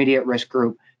to intermediate risk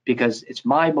group, because it's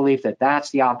my belief that that's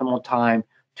the optimal time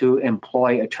to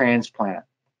employ a transplant.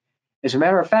 As a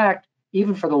matter of fact,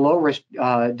 even for the low risk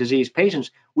disease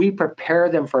patients, we prepare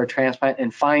them for a transplant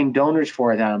and find donors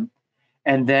for them,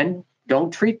 and then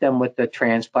don't treat them with the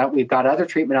transplant. We've got other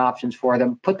treatment options for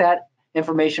them. Put that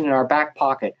information in our back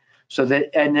pocket so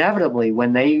that inevitably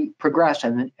when they progress,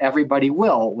 and everybody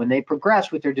will, when they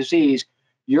progress with their disease,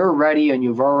 you're ready and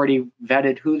you've already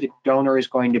vetted who the donor is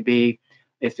going to be,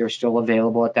 if they're still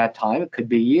available at that time. It could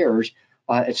be years,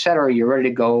 et cetera. You're ready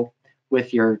to go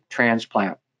with your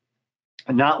transplant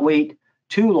and not wait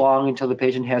too long until the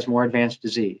patient has more advanced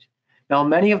disease. Now,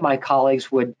 many of my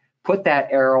colleagues would put that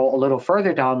arrow a little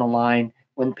further down the line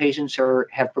when patients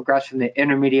have progressed from the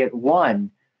intermediate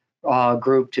 1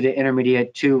 group to the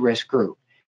intermediate 2 risk group,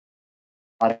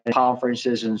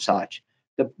 conferences and such.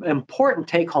 The important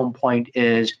take-home point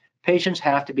is patients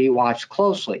have to be watched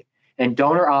closely, and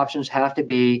donor options have to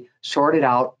be sorted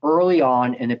out early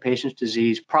on in the patient's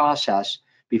disease process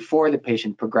before the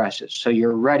patient progresses. So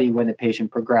you're ready when the patient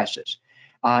progresses.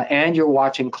 And you're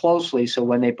watching closely so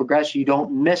when they progress, you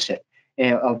don't miss it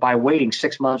by waiting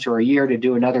 6 months or a year to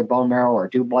do another bone marrow or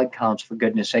do blood counts, for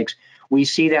goodness sakes. We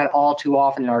see that all too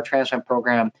often in our transplant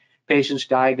program. Patients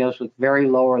diagnosed with very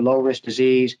low or low risk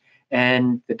disease,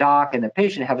 and the doc and the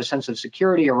patient have a sense of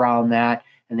security around that,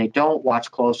 and they don't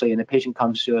watch closely, and the patient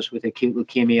comes to us with acute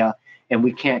leukemia, and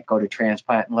we can't go to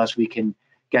transplant unless we can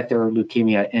get their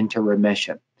leukemia into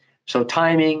remission. So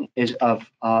timing is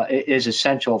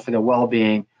essential for the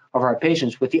well-being of our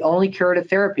patients, with the only curative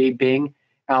therapy being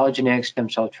allogeneic stem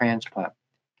cell transplant.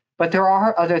 But there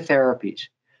are other therapies.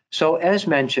 So as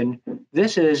mentioned,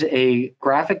 this is a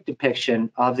graphic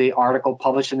depiction of the article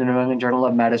published in the New England Journal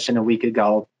of Medicine a week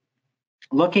ago,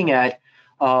 looking at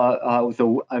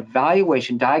the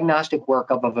evaluation, diagnostic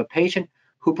workup of a patient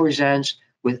who presents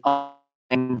with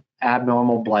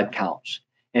abnormal blood counts.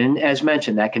 And as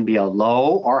mentioned, that can be a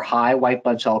low or high white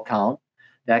blood cell count.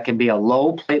 That can be a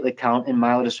low platelet count in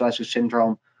myelodysplastic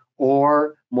syndrome,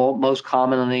 or most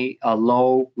commonly a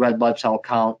low red blood cell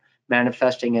count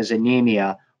manifesting as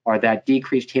anemia, or that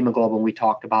decreased hemoglobin we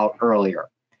talked about earlier.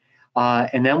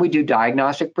 And then we do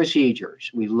diagnostic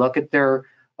procedures. We look at their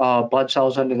blood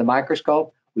cells under the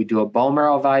microscope. We do a bone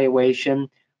marrow evaluation.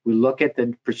 We look at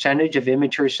the percentage of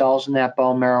immature cells in that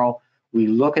bone marrow. We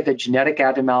look at the genetic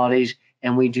abnormalities,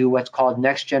 and we do what's called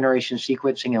next generation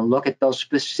sequencing and look at those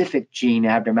specific gene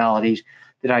abnormalities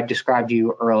that I described to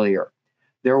you earlier.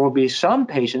 There will be some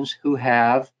patients who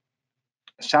have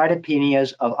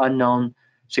cytopenias of unknown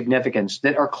significance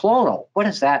that are clonal. What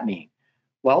does that mean?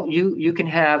 Well, you can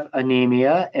have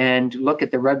anemia and look at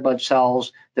the red blood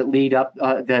cells that lead up,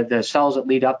 the cells that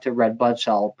lead up to red blood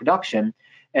cell production,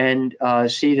 and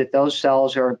see that those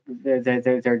cells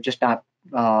they're just not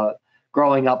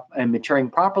growing up and maturing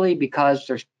properly because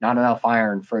there's not enough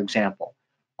iron, for example.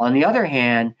 On the other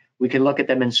hand, we can look at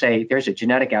them and say there's a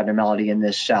genetic abnormality in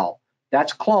this cell.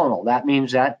 That's clonal. That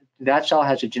means that cell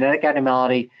has a genetic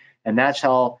abnormality, and that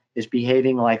cell is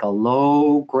behaving like a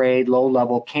low-grade,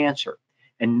 low-level cancer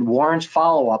and warrants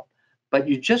follow-up. But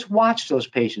you just watch those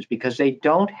patients because they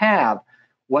don't have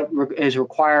what is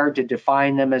required to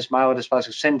define them as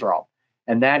myelodysplastic syndrome,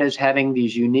 and that is having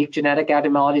these unique genetic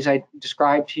abnormalities I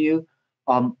described to you,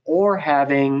 or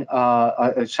having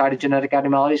cytogenetic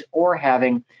abnormalities, or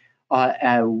having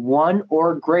one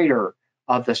or greater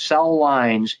of the cell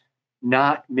lines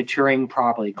not maturing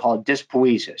properly, called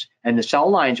dyspoiesis. And the cell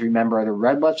lines, remember, are the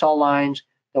red blood cell lines,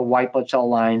 the white blood cell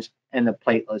lines, and the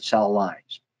platelet cell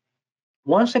lines.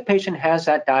 Once the patient has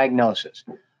that diagnosis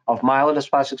of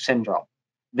myelodysplastic syndrome,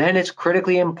 then it's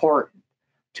critically important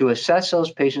to assess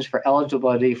those patients for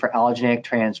eligibility for allogeneic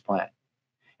transplant.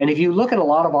 And if you look at a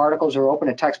lot of articles or open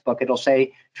a textbook, it'll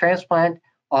say transplant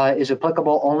is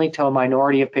applicable only to a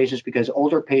minority of patients because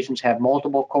older patients have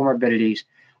multiple comorbidities,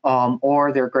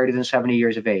 or they're greater than 70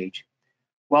 years of age.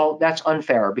 Well, that's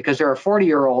unfair because there are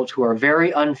 40-year-olds who are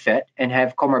very unfit and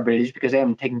have comorbidities because they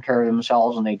haven't taken care of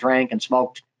themselves and they drank and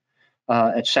smoked,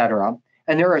 etc.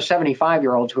 And there are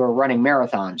 75-year-olds who are running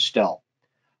marathons still.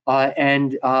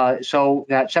 So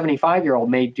that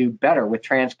 75-year-old may do better with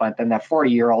transplant than that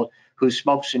 40-year-old who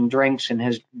smokes and drinks and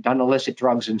has done illicit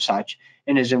drugs and such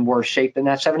and is in worse shape than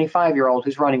that 75-year-old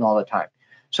who's running all the time.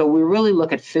 So we really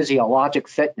look at physiologic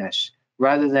fitness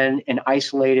rather than an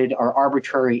isolated or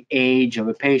arbitrary age of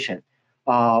a patient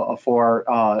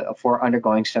for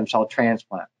undergoing stem cell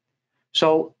transplant.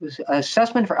 So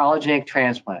assessment for allogeneic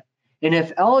transplant. And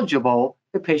if eligible,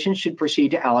 the patient should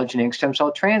proceed to allogeneic stem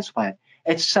cell transplant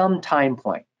at some time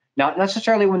point. Not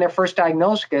necessarily when they're first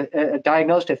diagnosed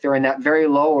if they're in that very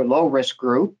low or low risk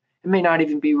group. It may not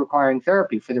even be requiring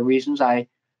therapy for the reasons I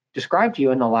described to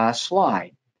you in the last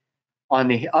slide. On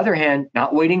the other hand,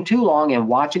 not waiting too long and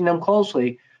watching them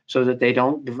closely so that they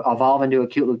don't evolve into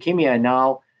acute leukemia and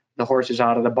now the horse is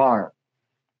out of the barn.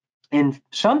 And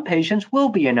some patients will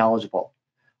be ineligible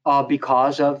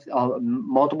because of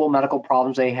multiple medical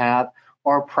problems they have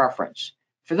or preference.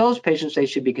 For those patients, they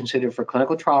should be considered for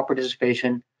clinical trial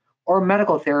participation or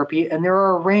medical therapy, and there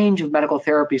are a range of medical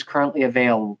therapies currently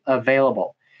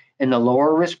available. In the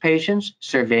lower risk patients,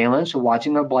 surveillance and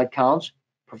watching their blood counts,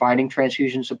 providing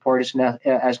transfusion support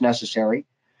as necessary.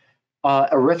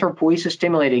 Erythropoiesis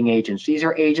stimulating agents. These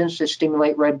are agents that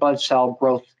stimulate red blood cell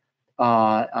growth.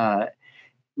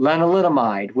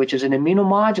 Lenalidomide, which is an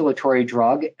immunomodulatory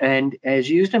drug and is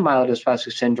used in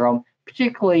myelodysplastic syndrome,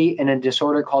 particularly in a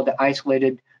disorder called the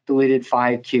isolated deleted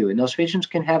 5q. And those patients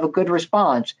can have a good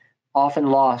response, often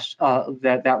lost,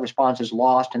 that response is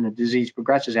lost and the disease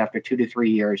progresses after 2 to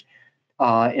 3 years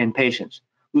in patients.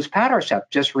 Luspatercept,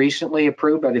 just recently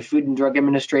approved by the Food and Drug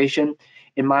Administration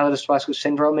in myelodysplastic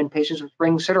syndrome in patients with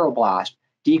ring sideroblast,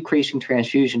 decreasing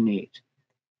transfusion needs.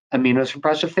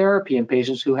 Immunosuppressive therapy in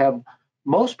patients who have,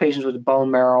 most patients with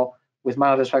bone marrow with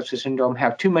myelodysplastic syndrome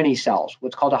have too many cells,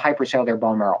 what's called a hypercellular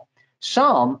bone marrow.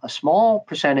 Some, a small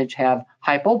percentage, have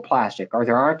hypoplastic, or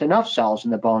there aren't enough cells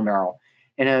in the bone marrow,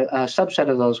 and a subset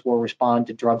of those will respond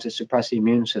to drugs that suppress the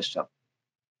immune system.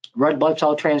 Red blood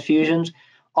cell transfusions,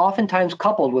 oftentimes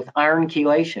coupled with iron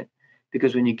chelation,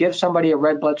 because when you give somebody a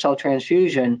red blood cell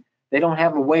transfusion, they don't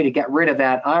have a way to get rid of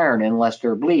that iron unless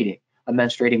they're bleeding. A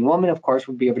menstruating woman, of course,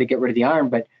 would be able to get rid of the iron,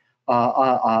 but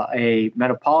a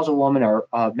menopausal woman or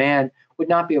a man would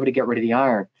not be able to get rid of the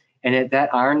iron. And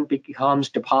that iron becomes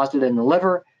deposited in the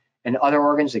liver and other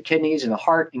organs, the kidneys and the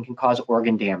heart, and can cause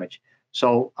organ damage.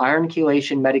 So iron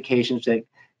chelation medications that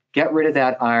get rid of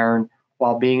that iron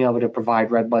while being able to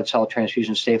provide red blood cell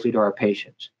transfusions safely to our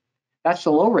patients. That's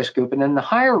the low risk group. And then the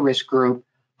higher risk group,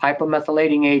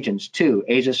 hypomethylating agents, too,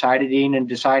 azacitidine and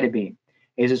decitabine.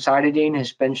 Azacitidine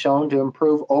has been shown to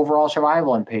improve overall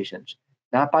survival in patients,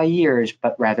 not by years,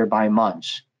 but rather by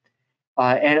months.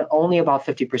 And only about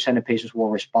 50% of patients will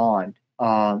respond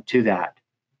to that.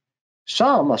 A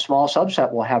small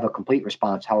subset, will have a complete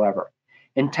response, however.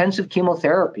 Intensive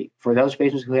chemotherapy for those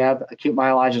patients who have acute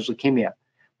myelogenous leukemia.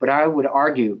 But I would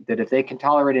argue that if they can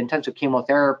tolerate intensive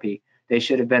chemotherapy, they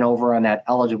should have been over on that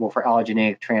eligible for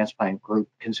allogeneic transplant group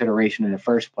consideration in the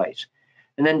first place.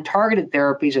 And then targeted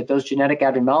therapies at those genetic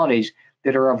abnormalities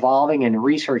that are evolving in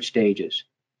research stages.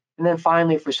 And then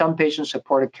finally, for some patients,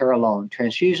 supportive care alone,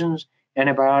 transfusions,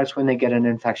 antibiotics when they get an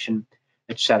infection,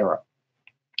 etc.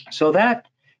 So that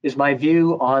is my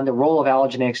view on the role of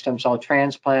allogeneic stem cell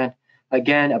transplant.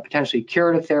 Again, a potentially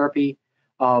curative therapy,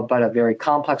 but a very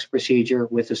complex procedure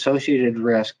with associated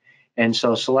risk. And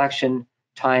so selection,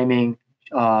 timing,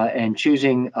 and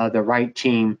choosing the right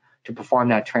team to perform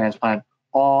that transplant,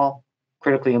 all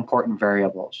critically important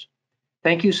variables.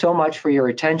 Thank you so much for your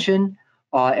attention.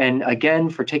 And again,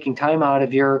 for taking time out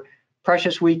of your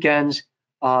precious weekends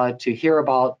to hear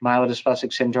about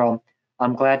myelodysplastic syndrome.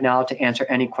 I'm glad now to answer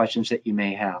any questions that you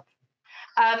may have.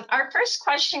 Our first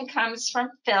question comes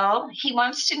from Phil. He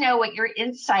wants to know what your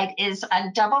insight is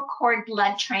on double cord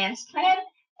blood transplant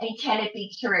and can it be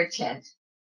curative?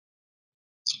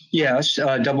 Yes,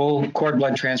 double cord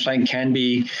blood transplant can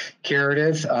be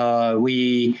curative.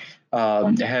 We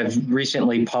have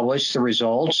recently published the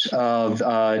results of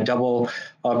double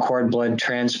cord blood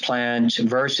transplant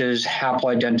versus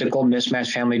haploidentical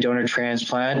mismatched family donor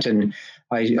transplant. And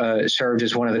I served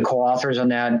as one of the co-authors on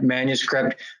that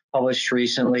manuscript, published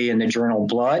recently in the journal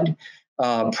Blood,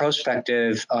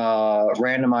 prospective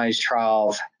randomized trial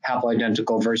of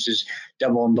haploidentical versus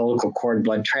double umbilical cord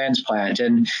blood transplant.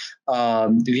 And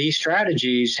these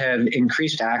strategies have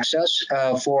increased access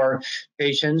for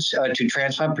patients to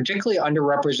transplant, particularly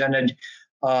underrepresented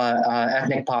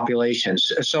ethnic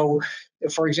populations. So,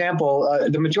 for example,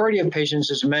 the majority of patients,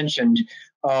 as mentioned,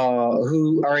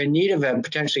 who are in need of a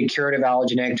potentially curative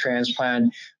allogeneic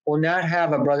transplant will not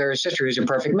have a brother or sister who's a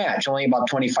perfect match. Only about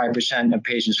 25% of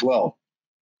patients will.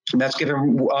 And that's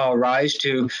given rise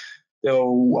to the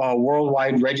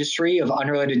worldwide registry of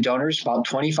unrelated donors, about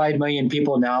 25 million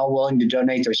people now willing to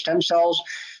donate their stem cells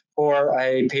for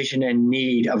a patient in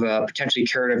need of a potentially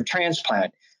curative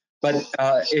transplant. But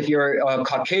if you're a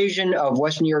Caucasian of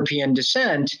Western European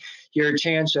descent, your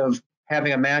chance of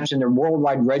having a match in the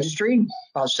worldwide registry,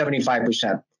 about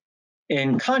 75%.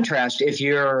 In contrast, if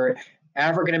you're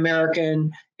African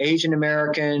American, Asian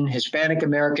American, Hispanic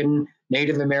American,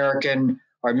 Native American,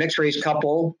 or mixed race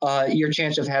couple, your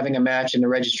chance of having a match in the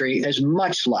registry is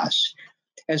much less.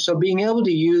 And so being able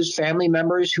to use family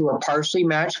members who are partially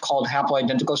matched, called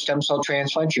haploidentical stem cell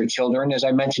transplants, your children, as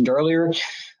I mentioned earlier,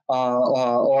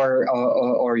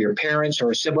 or your parents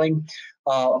or a sibling,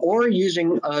 or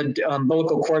using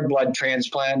umbilical cord blood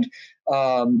transplant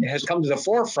has come to the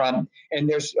forefront.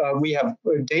 And we have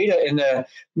data in the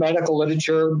medical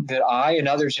literature that I and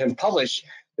others have published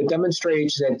that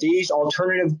demonstrates that these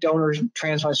alternative donor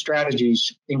transplant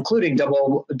strategies, including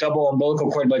double umbilical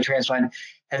cord blood transplant,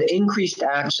 have increased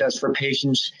access for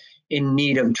patients in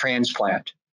need of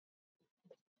transplant.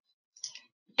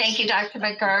 Thank you, Dr.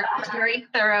 McGuirk. Very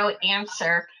thorough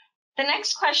answer. The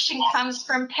next question comes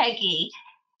from Peggy.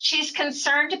 She's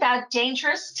concerned about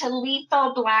dangerous to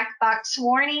lethal black box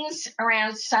warnings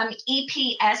around some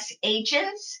EPS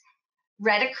agents,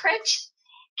 Retacrit.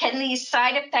 Can these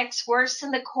side effects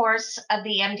worsen the course of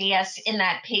the MDS in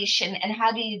that patient, and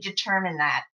how do you determine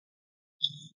that?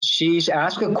 She's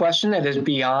asked a question that is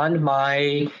beyond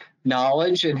my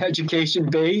knowledge and education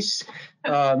base.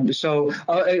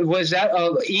 Was that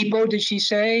EPO, did she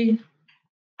say?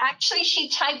 Actually, she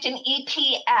typed in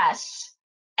EPS,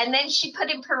 and then she put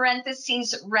in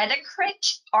parentheses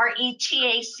Retacrit,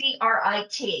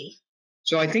 R-E-T-A-C-R-I-T.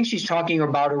 So I think she's talking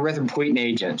about erythropoietin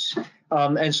agents.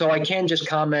 And so I can just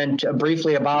comment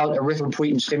briefly about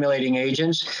erythropoietin-stimulating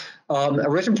agents.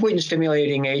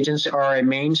 Erythropoietin-stimulating agents are a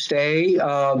mainstay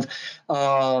of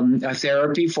a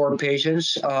therapy for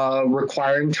patients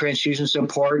requiring transfusion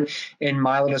support in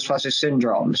myelodysplastic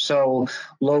syndrome. So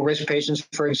low-risk patients,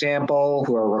 for example,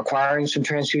 who are requiring some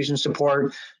transfusion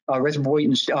support,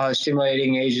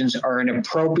 erythropoietin-stimulating agents are an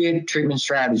appropriate treatment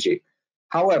strategy.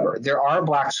 However, there are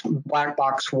black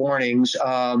box warnings,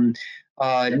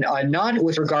 not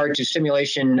with regard to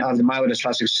stimulation of the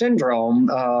myelodysplastic syndrome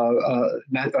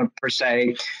per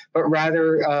se, but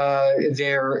rather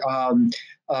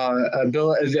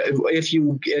if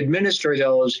you administer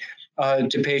those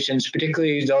to patients,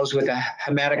 particularly those with a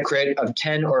hematocrit of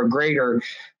 10 or greater,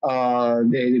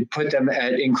 they put them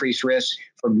at increased risk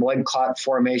for blood clot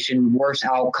formation, worse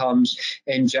outcomes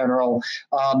in general.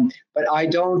 But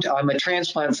I'm a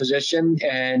transplant physician,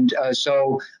 and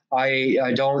so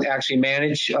I don't actually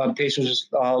manage patients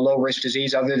with low-risk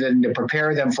disease other than to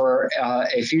prepare them for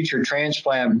a future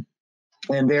transplant,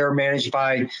 and they're managed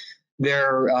by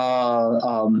their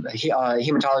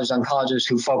hematologist oncologist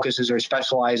who focuses or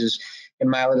specializes in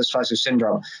myelodysplastic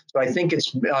syndrome. So I think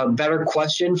it's a better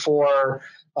question for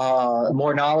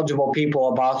more knowledgeable people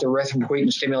about the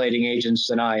erythropoietin-stimulating agents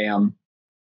than I am.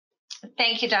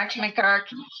 Thank you, Dr.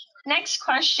 McGuirk. Next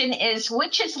question is,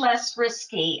 which is less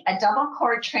risky, a double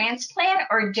cord transplant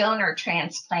or donor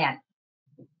transplant?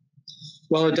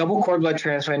 Well, a double cord blood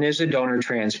transplant is a donor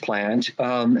transplant.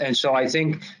 And so I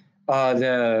think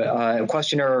the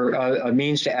questioner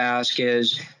means to ask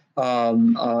is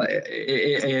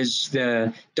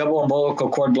the double umbilical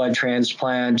cord blood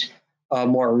transplant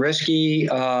more risky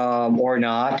or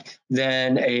not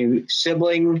than a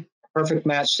sibling, perfect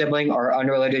match sibling or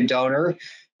unrelated donor?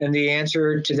 And the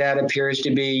answer to that appears to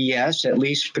be yes, at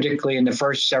least particularly in the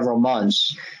first several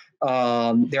months.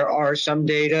 There are some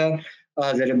data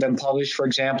that have been published, for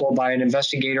example, by an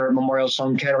investigator at Memorial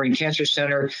Sloan Kettering Cancer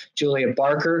Center, Julia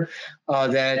Barker,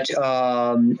 that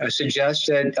suggests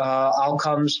that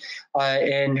outcomes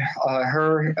in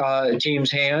her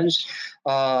team's hands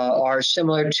are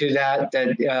similar to that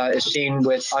is seen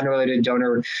with unrelated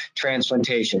donor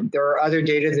transplantation. There are other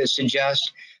data that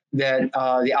suggest that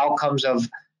the outcomes of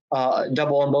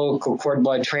double umbilical cord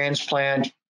blood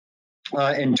transplant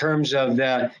in terms of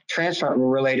the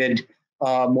transplant-related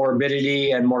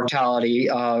morbidity and mortality,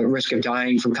 risk of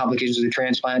dying from complications of the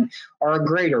transplant, are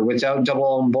greater without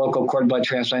double umbilical cord blood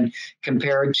transplant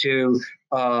compared to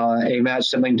a matched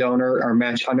sibling donor or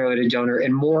matched unrelated donor,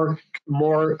 and more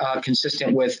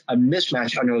consistent with a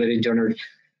mismatched unrelated donor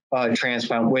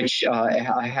transplant, which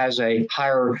has a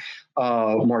higher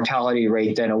mortality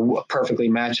rate than a perfectly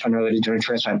matched unrelated donor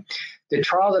transplant. The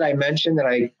trial that I mentioned that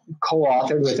I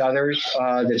co-authored with others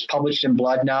that's published in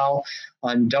Blood now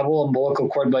on double umbilical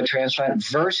cord blood transplant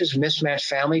versus mismatched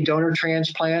family donor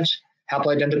transplants,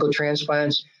 haploidentical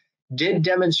transplants, did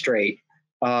demonstrate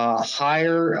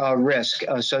higher risk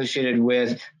associated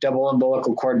with double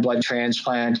umbilical cord blood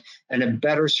transplant and a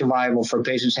better survival for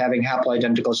patients having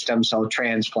haploidentical stem cell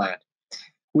transplant.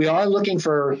 We are looking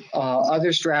for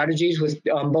other strategies with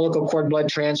umbilical cord blood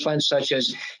transplants, such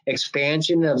as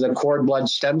expansion of the cord blood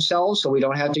stem cells, so we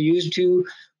don't have to use 2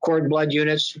 cord blood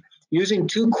units. Using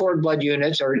 2 cord blood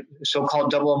units, or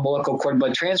so-called double umbilical cord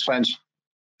blood transplants,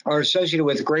 are associated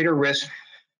with greater risk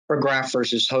or graft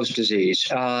versus host disease.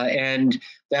 And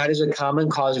that is a common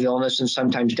cause of illness and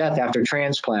sometimes death after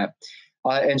transplant.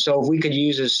 And so if we could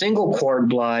use a single cord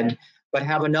blood, but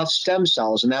have enough stem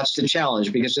cells, and that's the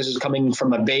challenge, because this is coming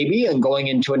from a baby and going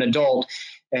into an adult,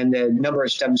 and the number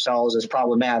of stem cells is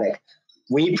problematic.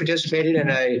 We participated in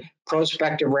a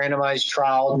prospective randomized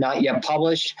trial, not yet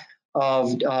published,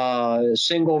 of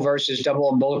single versus double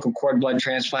umbilical cord blood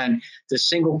transplant, the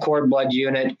single cord blood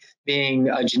unit being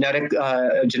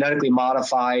genetically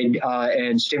modified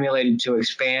and stimulated to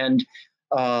expand,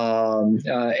 and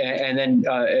then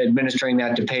administering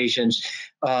that to patients.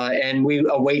 And we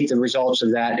await the results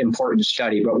of that important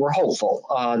study, but we're hopeful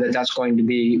that that's going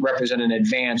to represent an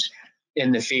advance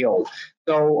in the field.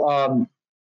 So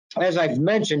as I've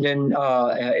mentioned in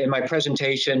my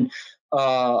presentation,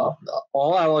 all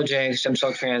allogeneic stem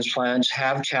cell transplants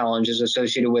have challenges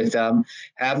associated with them,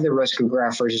 have the risk of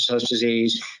graft versus host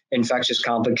disease, infectious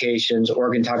complications,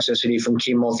 organ toxicity from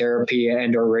chemotherapy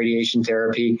and or radiation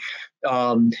therapy.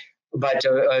 But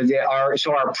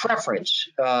our preference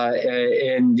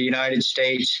in the United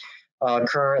States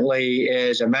currently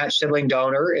is a matched sibling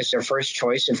donor is their first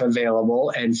choice if available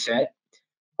and fit.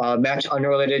 Matched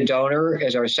unrelated donor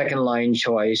is our second line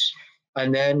choice.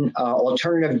 And then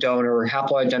alternative donor,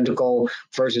 haploidentical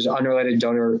versus unrelated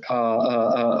donor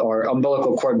or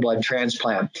umbilical cord blood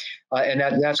transplant. And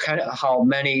that's kind of how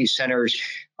many centers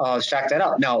stack that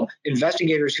up. Now,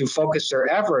 investigators who focus their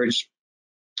efforts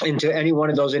into any one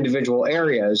of those individual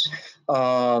areas,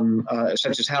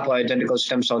 such as haploidentical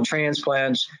stem cell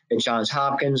transplants at Johns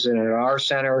Hopkins and at our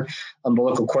center,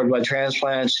 umbilical cord blood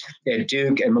transplants at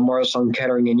Duke and Memorial Sloan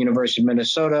Kettering and University of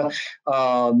Minnesota,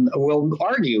 will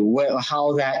argue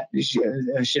how that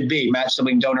should be, matched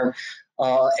sibling donor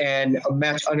and a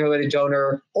matched unrelated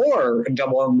donor, or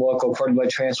double umbilical cord blood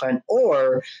transplant,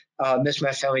 or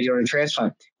mismatched family donor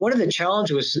transplant. One of the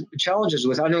challenges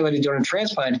with unrelated donor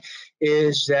transplant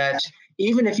is that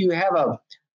even if you have a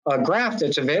graft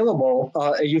that's available,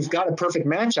 you've got a perfect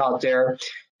match out there,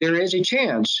 there is a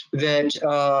chance that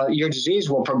your disease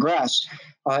will progress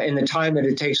in the time that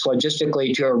it takes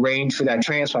logistically to arrange for that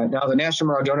transplant. Now, the National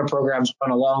Marrow Donor Program's gone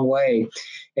a long way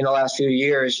in the last few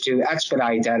years to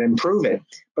expedite that and improve it,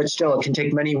 but still it can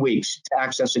take many weeks to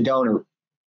access a donor.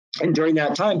 And during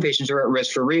that time, patients are at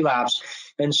risk for relapse.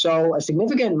 And so a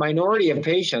significant minority of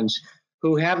patients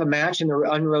who have a match in the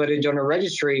unrelated donor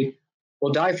registry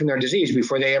will die from their disease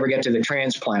before they ever get to the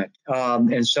transplant.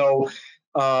 So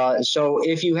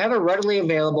if you have a readily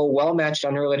available, well-matched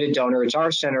unrelated donor, it's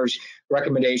our center's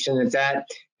recommendation that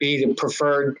be the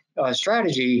preferred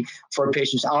strategy for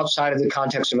patients outside of the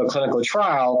context of a clinical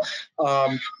trial.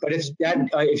 But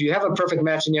if you have a perfect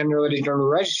match in the unrelated donor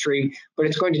registry, but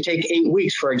it's going to take 8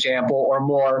 weeks, for example, or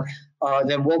more,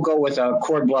 then we'll go with a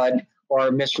cord blood or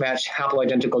a mismatched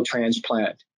haploidentical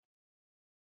transplant.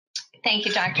 Thank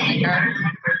you, Dr. McGuirk.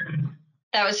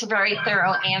 That was a very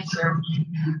thorough answer.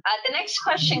 The next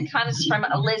question comes from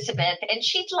Elizabeth, and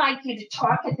she'd like you to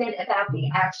talk a bit about the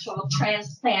actual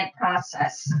transplant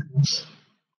process.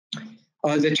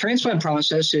 The transplant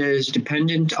process is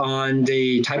dependent on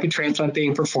the type of transplant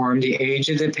being performed, the age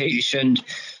of the patient,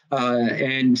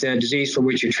 and the disease for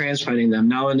which you're transplanting them.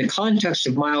 Now, in the context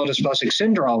of myelodysplastic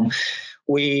syndrome,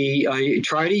 we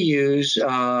try to use,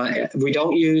 we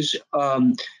don't use,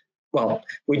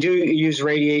 we do use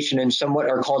radiation in somewhat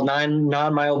are called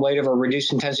non-myeloablative or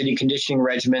reduced intensity conditioning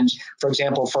regimens, for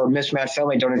example, for mismatched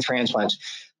family donor transplants,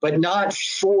 but not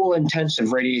full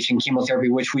intensive radiation chemotherapy,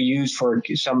 which we use for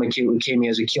some acute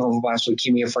leukemias, acute lymphoblastic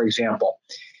leukemia, for example.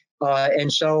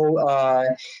 And so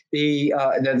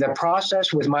the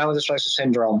process with myelodysplastic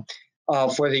syndrome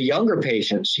for the younger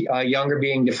patients, younger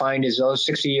being defined as those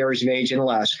 60 years of age and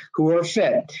less, who are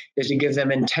fit, is to give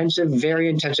them very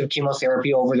intensive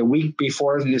chemotherapy over the week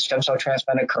before the stem cell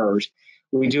transplant occurs.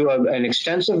 We do an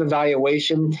extensive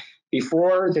evaluation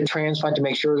before the transplant to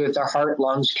make sure that their heart,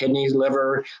 lungs, kidneys,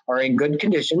 liver are in good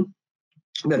condition,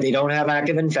 that they don't have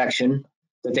active infection,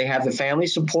 that they have the family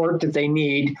support that they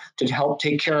need to help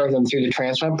take care of them through the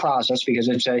transplant process, because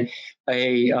it's a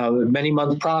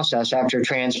many-month process after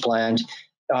transplant,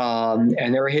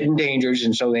 and there are hidden dangers,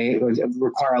 and so they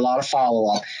require a lot of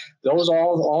follow-up.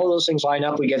 All those things line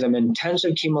up. We give them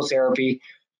intensive chemotherapy.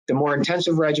 The more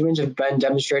intensive regimens have been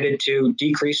demonstrated to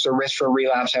decrease the risk for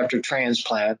relapse after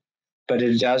transplant, but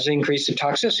it does increase the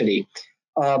toxicity.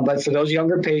 But for those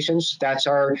younger patients, that's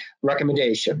our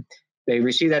recommendation. They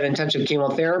receive that intensive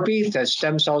chemotherapy. The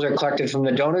stem cells are collected from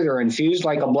the donor. They're infused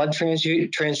like a blood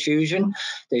transfusion.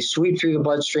 They sweep through the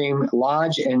bloodstream,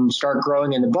 lodge, and start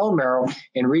growing in the bone marrow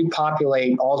and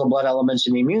repopulate all the blood elements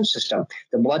in the immune system.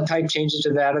 The blood type changes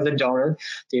to that of the donor.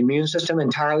 The immune system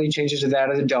entirely changes to that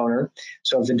of the donor.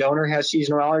 So if the donor has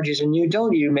seasonal allergies and you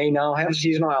don't, you may now have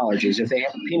seasonal allergies. If they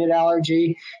have a peanut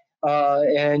allergy,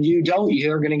 and you don't,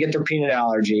 you're going to get their peanut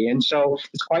allergy. And so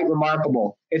it's quite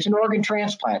remarkable. It's an organ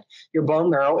transplant. Your bone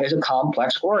marrow is a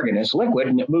complex organ. It's liquid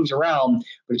and it moves around,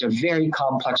 but it's a very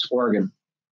complex organ.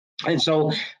 And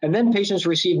then patients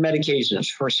receive medications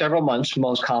for several months,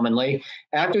 most commonly,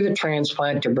 after the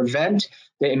transplant to prevent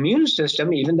the immune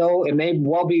system, even though it may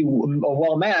well be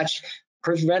well matched,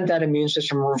 prevent that immune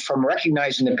system from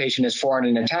recognizing the patient as foreign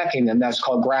and attacking them. That's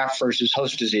called graft versus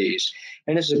host disease.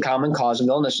 And this is a common cause of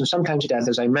illness and sometimes death,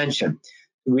 as I mentioned.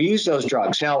 We use those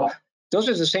drugs. Now, those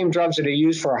are the same drugs that are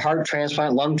used for a heart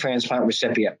transplant, lung transplant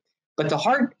recipient. But the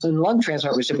heart and lung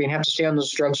transplant recipient have to stay on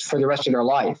those drugs for the rest of their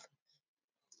life.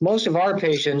 Most of our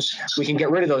patients, we can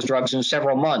get rid of those drugs in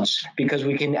several months because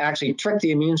we can actually trick the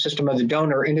immune system of the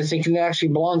donor into thinking it actually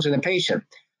belongs in the patient.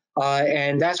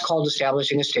 And that's called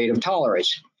establishing a state of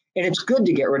tolerance. And it's good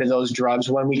to get rid of those drugs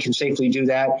when we can safely do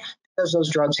that because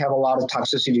those drugs have a lot of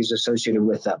toxicities associated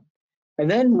with them. And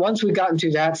then once we've gotten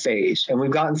to that phase and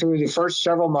we've gotten through the first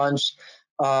several months,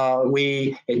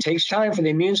 it takes time for the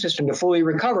immune system to fully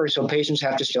recover. So patients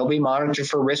have to still be monitored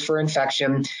for risk for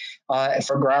infection,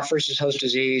 for graft versus host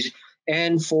disease,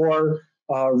 and for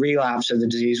relapse of the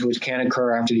disease, which can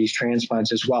occur after these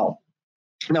transplants as well.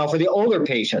 Now, for the older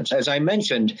patients, as I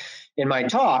mentioned in my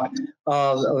talk,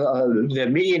 the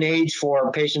median age for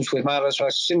patients with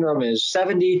myelodysplastic syndrome is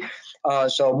 70.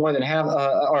 So more than half,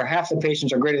 or half the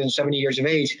patients are greater than 70 years of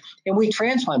age. And we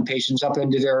transplant patients up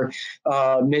into their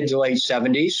mid to late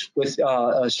 70s with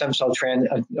stem cell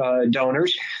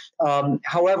donors.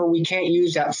 However, we can't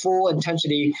use that full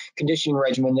intensity conditioning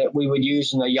regimen that we would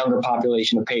use in the younger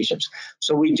population of patients.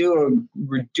 So we do a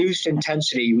reduced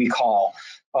intensity, we call,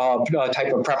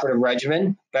 type of preparative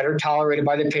regimen, better tolerated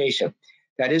by the patient.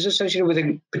 That is associated with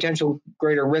a potential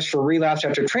greater risk for relapse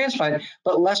after transplant,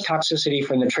 but less toxicity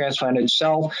from the transplant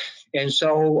itself. And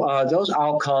so those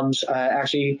outcomes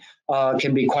actually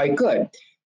can be quite good.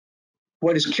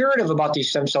 What is curative about these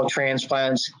stem cell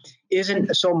transplants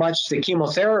isn't so much the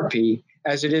chemotherapy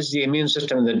as it is the immune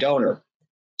system of the donor.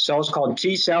 Cells called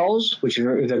T cells, which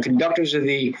are the conductors of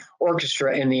the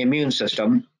orchestra in the immune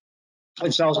system,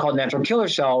 and cells called natural killer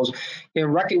cells, can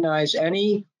recognize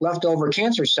any leftover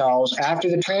cancer cells after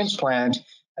the transplant,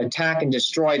 attack and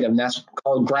destroy them. That's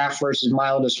called graft versus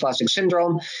myelodysplastic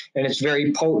syndrome, and it's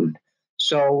very potent.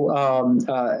 So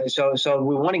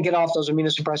we want to get off those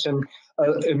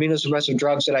immunosuppressive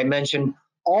drugs that I mentioned,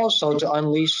 also to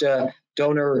unleash the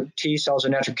donor T cells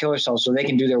and natural killer cells so they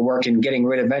can do their work in getting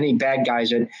rid of any bad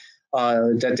guys that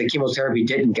the chemotherapy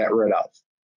didn't get rid of.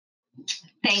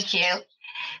 Thank you.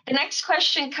 The next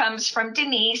question comes from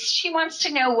Denise. She wants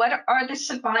to know, what are the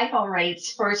survival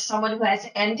rates for someone who has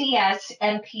MDS,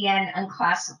 MPN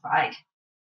unclassified?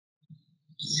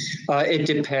 It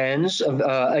depends.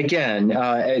 Again,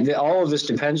 all of this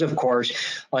depends, of course,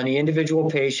 on the individual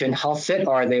patient. How fit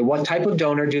are they? What type of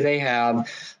donor do they have?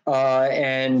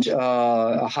 And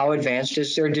how advanced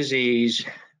is their disease?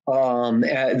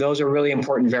 Those are really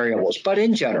important variables. But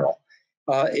in general,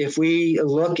 if we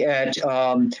look at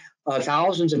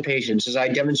thousands of patients, as I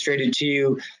demonstrated to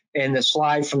you in the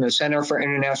slide from the Center for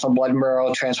International Blood and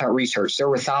Marrow Transplant Research, there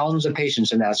were thousands of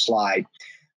patients in that slide.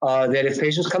 That if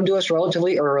patients come to us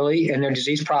relatively early in their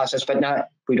disease process, but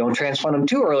we don't transplant them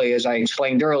too early, as I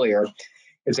explained earlier.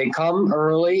 If they come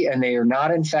early and they are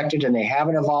not infected and they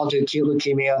haven't evolved to acute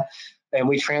leukemia, and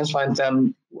we transplant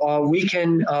them, we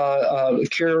can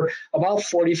cure about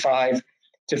 45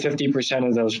 to 50%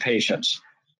 of those patients.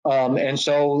 And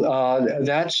so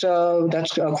that's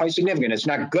quite significant. It's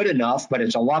not good enough, but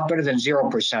it's a lot better than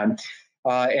 0%.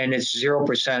 And it's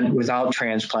 0% without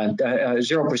transplant,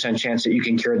 0% chance that you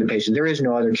can cure the patient. There is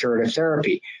no other curative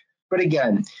therapy. But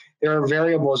again, there are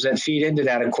variables that feed into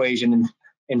that equation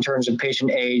in terms of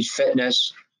patient age,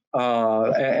 fitness,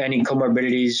 any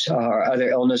comorbidities or other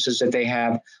illnesses that they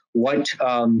have,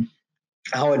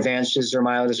 how advanced is their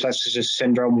myelodysplastic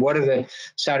syndrome, what are the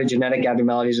cytogenetic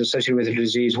abnormalities associated with the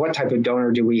disease, what type of donor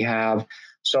do we have.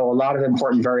 So a lot of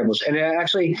important variables. And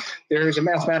actually, there's a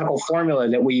mathematical formula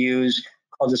that we use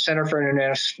called the Center for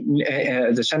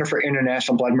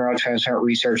International Blood Marrow Transplant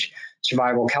Research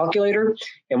Survival Calculator.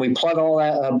 And we plug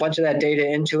a bunch of that data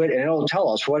into it, and it'll tell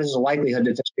us what is the likelihood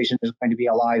that this patient is going to be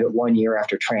alive at 1 year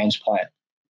after transplant.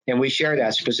 And we share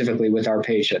that specifically with our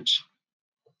patients.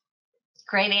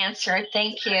 Great answer.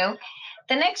 Thank you.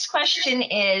 The next question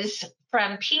is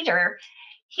from Peter.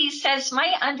 He says,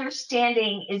 my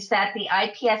understanding is that the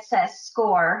IPSS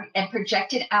score and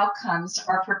projected outcomes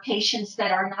are for patients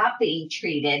that are not being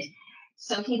treated.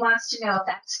 So he wants to know if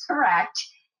that's correct.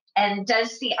 And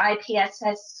does the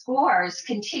IPSS scores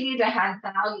continue to have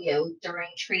value during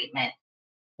treatment?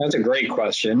 That's a great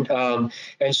question.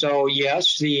 And so,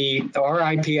 yes, our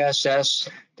IPSS,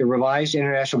 the Revised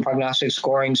International Prognostic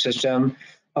Scoring System,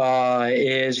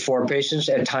 is for patients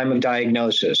at time of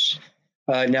diagnosis.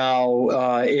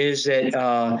 Is it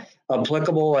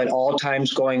applicable at all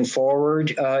times going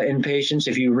forward in patients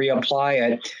if you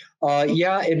reapply it?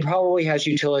 Yeah, it probably has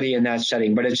utility in that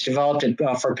setting, but it's developed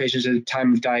for patients at the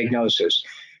time of diagnosis.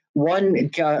 One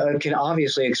can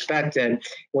obviously expect that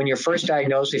when you're first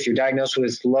diagnosed, if you're diagnosed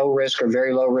with low risk or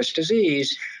very low risk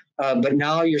disease, but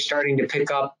now you're starting to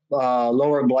pick up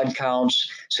lower blood counts,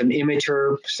 some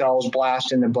immature cells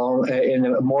blast in the bone,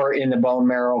 more in the bone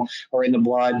marrow or in the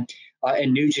blood,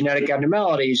 and new genetic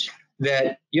abnormalities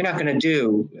that you're not going to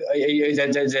do.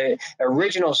 The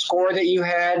original score that you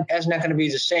had is not going to be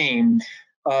the same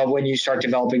when you start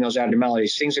developing those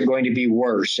abnormalities. Things are going to be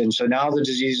worse. And so now the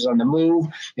disease is on the move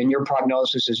and your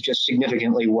prognosis is just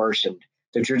significantly worsened.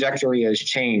 The trajectory has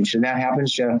changed. And that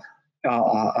happens to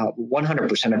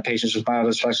 100% of patients with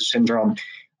myelodysplastic syndrome,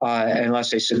 unless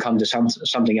they succumb to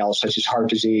something else, such as heart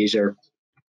disease or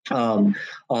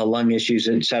lung issues,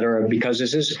 et cetera, because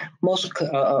this is most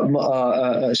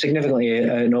significantly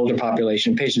an older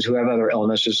population, patients who have other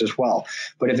illnesses as well.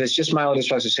 But if it's just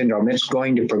myelodysplastic syndrome, it's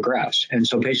going to progress. And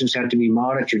so patients have to be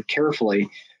monitored carefully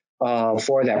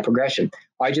for that progression.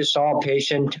 I just saw a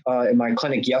patient in my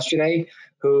clinic yesterday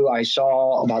who I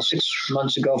saw about 6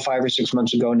 months ago, 5 or 6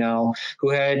 months ago now,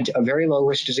 who had a very low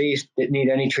risk disease, didn't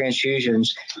need any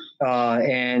transfusions,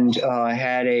 and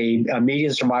had a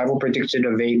median survival predicted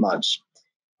of 8 months.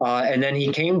 And then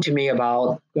he came to me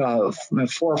about 4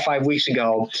 or 5 weeks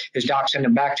ago. His doc sent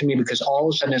him back to me because all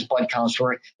of a sudden his blood counts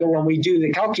were, but when we do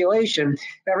the calculation,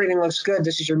 everything looks good.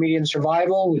 This is your median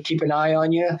survival. We keep an eye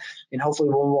on you, and hopefully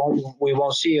we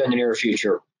won't see you in the near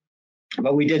future.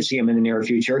 But we did see him in the near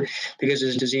future because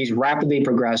his disease rapidly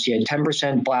progressed. He had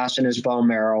 10% blast in his bone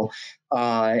marrow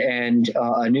and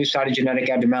a new cytogenetic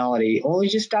abnormality. Well, we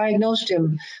just diagnosed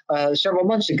him several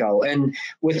months ago and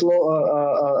with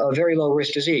a very low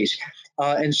risk disease.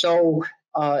 And so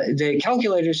the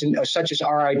calculators such as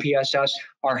our IPSS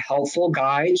are helpful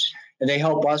guides. And they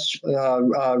help us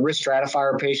risk stratify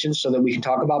our patients so that we can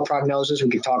talk about prognosis,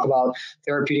 we can talk about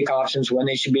therapeutic options, when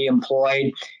they should be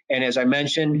employed. And as I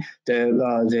mentioned,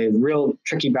 the real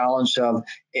tricky balance of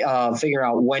figuring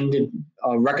out when to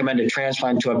recommend a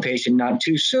transplant to a patient, not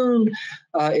too soon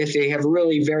if they have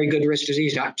really very good risk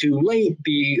disease, not too late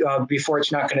before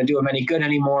it's not going to do them any good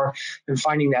anymore, and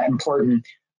finding that important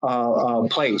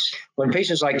place. When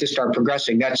patients like this start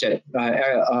progressing, that's it.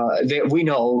 We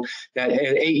know that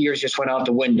 8 years just went out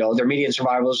the window. Their median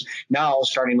survival is now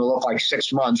starting to look like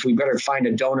 6 months. We better find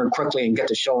a donor quickly and get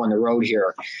the show on the road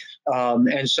here.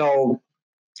 And so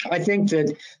I think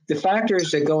that the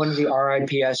factors that go into the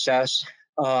RIPSS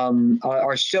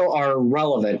are still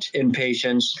relevant in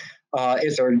patients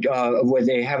if where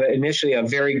they have initially a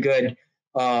very good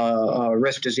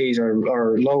risk disease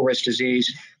or low risk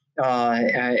disease.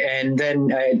 And then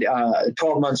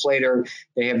 12 months later,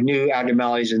 they have new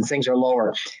abnormalities and things are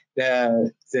lower.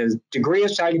 The degree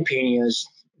of cytopenias,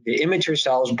 the immature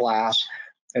cells blast,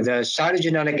 the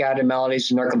cytogenetic abnormalities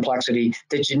and their complexity,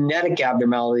 the genetic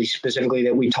abnormalities specifically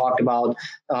that we talked about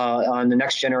on the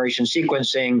next generation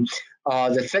sequencing,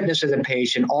 the fitness of the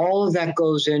patient, all of that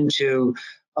goes into,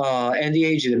 and the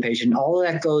age of the patient, all of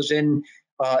that goes in,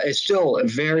 is still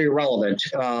very relevant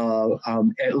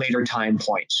at later time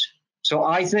points. So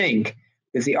I think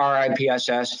that the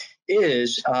RIPSS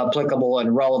is applicable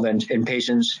and relevant in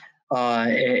patients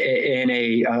in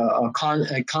a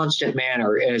constant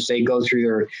manner as they go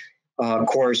through their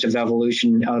course of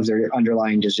evolution of their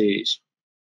underlying disease.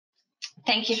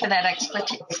 Thank you for that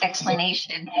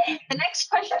explanation. The next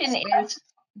question is,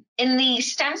 in the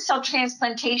stem cell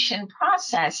transplantation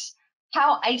process,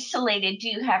 how isolated do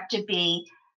you have to be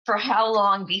for how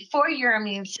long before your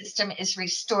immune system is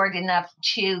restored enough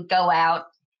to go out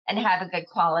and have a good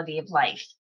quality of life?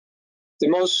 The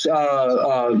most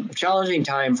challenging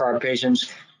time for our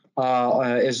patients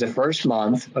is the first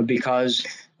month because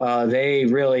they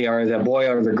really are the boy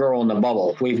or the girl in the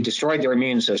bubble. We've destroyed their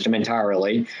immune system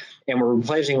entirely, and we're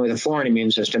replacing it with a foreign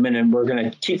immune system, and then we're going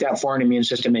to keep that foreign immune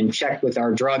system in check with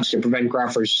our drugs to prevent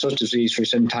graft-versus-host disease for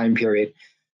some time period.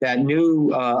 That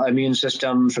new immune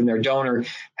system from their donor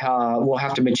will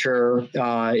have to mature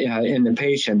in the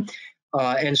patient.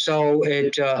 And so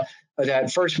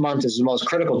that first month is the most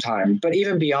critical time. But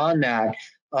even beyond that,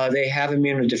 they have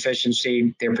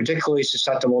immunodeficiency. They're particularly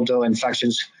susceptible to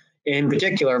infections, in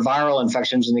particular viral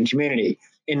infections in the community.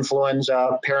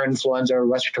 Influenza, parainfluenza,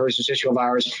 respiratory syncytial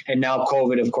virus, and now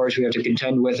COVID, of course, we have to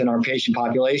contend with in our patient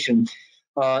population.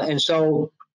 And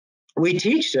so we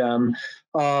teach them,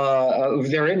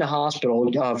 they're in the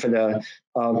hospital for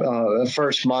the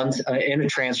first month in a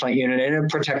transplant unit, in a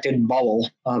protected bubble,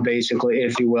 basically,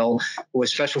 if you will, with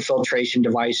special filtration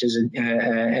devices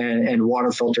and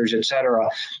water filters, et cetera,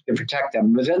 to protect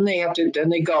them. But then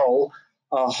they go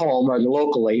home or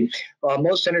locally.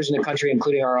 Most centers in the country,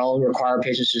 including our own, require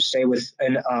patients to stay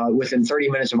within 30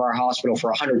 minutes of our hospital for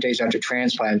 100 days after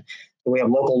transplant. We have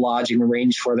local lodging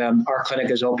arranged for them. Our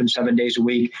clinic is open 7 days a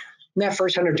week. And that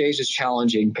first 100 days is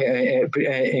challenging,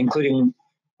 including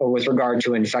with regard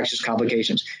to infectious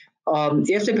complications.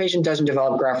 If the patient doesn't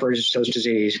develop graft-versus-host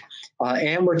disease,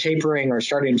 and we're tapering or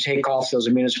starting to take off those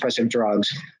immunosuppressive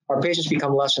drugs, our patients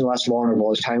become less and less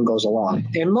vulnerable as time goes along.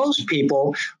 And most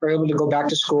people are able to go back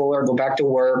to school or go back to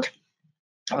work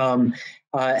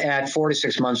at 4 to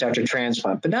 6 months after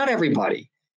transplant, but not everybody.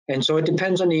 And so it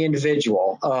depends on the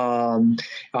individual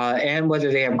and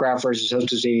whether they have graft-versus-host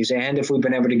disease, and if we've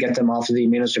been able to get them off of the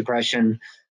immunosuppression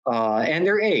and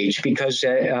their age, because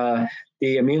the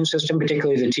immune system,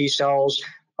 particularly the T cells,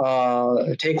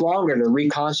 take longer to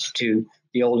reconstitute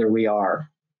the older we are.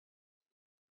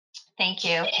 Thank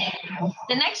you.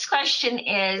 The next question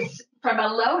is from a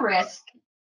low-risk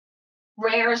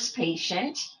rares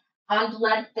patient on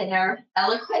blood thinner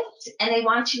Eliquis, and they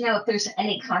want to know if there's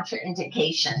any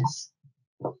contraindications.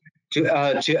 To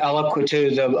the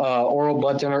oral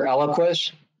blood thinner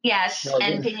Eliquis? Yes,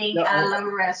 and being a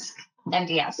low-risk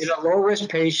MDS. In a low-risk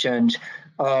patient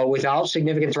without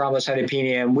significant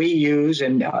thrombocytopenia, and we use,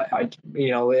 and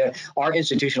our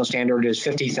institutional standard is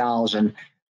 50,000,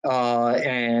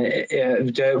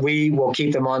 and we will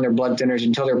keep them on their blood thinners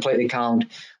until their platelet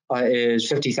count is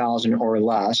 50,000 or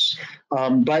less.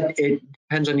 But it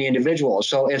depends on the individual.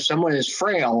 So if someone is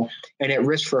frail and at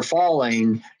risk for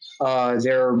falling,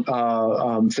 their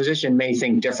physician may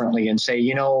think differently and say,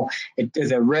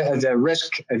 the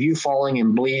risk of you falling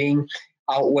and bleeding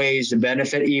outweighs the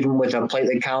benefit, even with a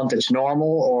platelet count that's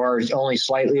normal or is only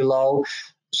slightly low.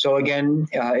 So again,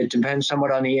 it depends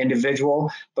somewhat on the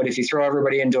individual, but if you throw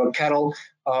everybody into a kettle,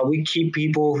 we keep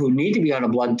people who need to be on a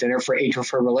blood thinner for atrial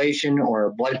fibrillation or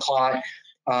a blood clot.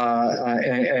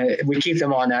 We keep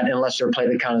them on that unless their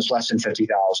platelet count is less than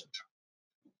 50,000.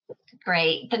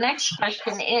 Great. The next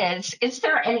question is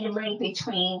there any link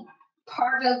between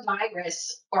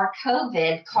parvovirus or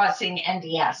COVID causing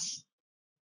MDS?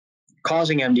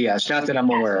 Causing MDS, not that I'm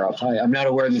aware of. I'm not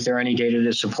aware that there are any data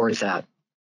to support that.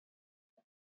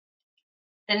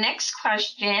 The next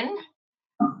question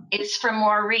is from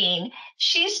Maureen.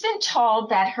 She's been told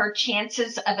that her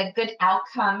chances of a good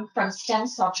outcome from stem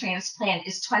cell transplant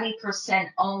is 20%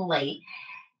 only.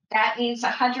 That means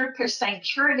 100%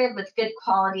 curative with good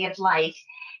quality of life.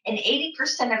 In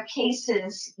 80% of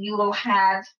cases, you will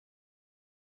have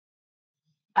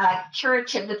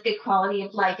curative with good quality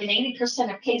of life. In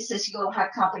 80% of cases, you will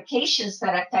have complications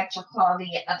that affect your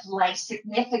quality of life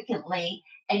significantly.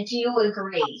 And do you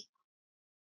agree?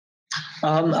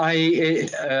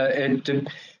 It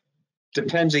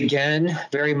depends again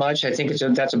very much. I think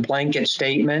that's a blanket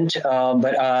statement,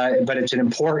 but it's an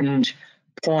important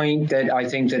point that I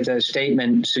think that the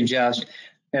statement suggests,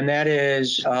 and that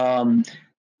is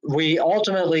we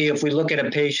ultimately, if we look at a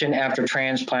patient after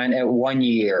transplant at 1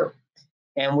 year,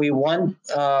 and the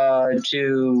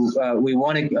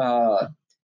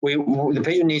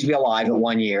patient needs to be alive at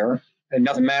 1 year, and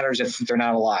nothing matters if they're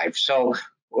not alive. So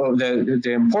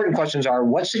the important questions are,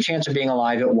 what's the chance of being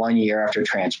alive at 1 year after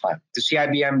transplant? The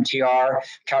CIBMTR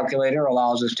calculator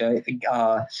allows us to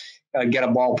get a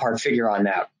ballpark figure on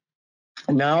that.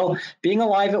 Now, being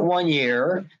alive at 1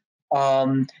 year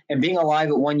and being alive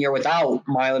at 1 year without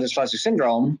myelodysplastic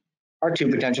syndrome are two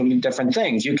potentially different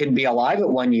things. You can be alive at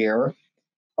 1 year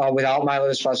without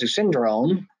myelodysplastic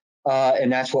syndrome,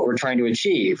 and that's what we're trying to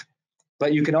achieve.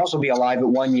 But you can also be alive at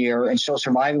 1 year and still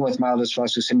surviving with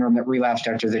myelodysplastic syndrome that relapsed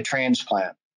after the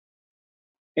transplant.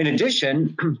 In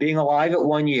addition, being alive at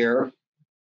 1 year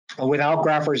without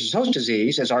graft-versus-host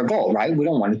disease is our goal, right? We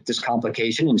don't want this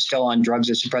complication and still on drugs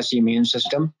that suppress the immune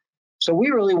system. So we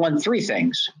really want three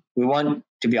things. We want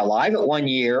to be alive at 1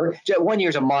 year. 1 year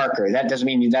is a marker. That doesn't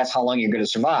mean that's how long you're going to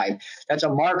survive. That's a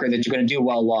marker that you're going to do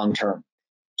well long-term.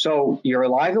 So you're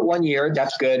alive at 1 year.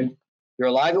 That's good. You're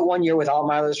alive at 1 year without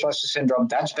myelodysplastic syndrome.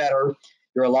 That's better.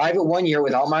 You're alive at 1 year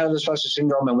without myelodysplastic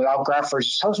syndrome and without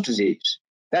graft-versus-host disease.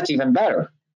 That's even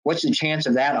better. What's the chance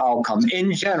of that outcome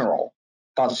in general?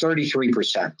 About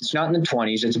 33%. It's not in the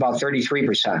 20s, it's about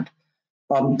 33%.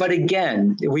 But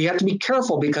again, we have to be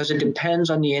careful because it depends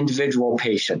on the individual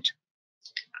patient.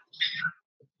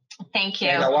 Thank you.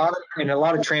 And a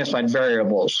lot of transplant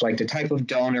variables, like the type of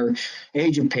donor,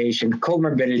 age of patient,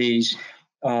 comorbidities,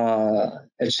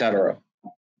 et cetera.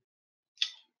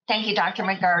 Thank you, Dr.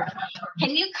 McGuirk. Can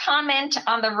you comment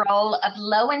on the role of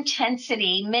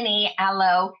low-intensity mini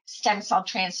allo stem cell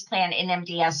transplant in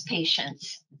MDS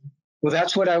patients? Well,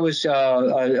 that's what I was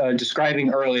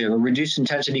describing earlier, reduced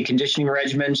intensity conditioning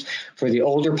regimens for the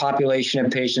older population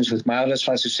of patients with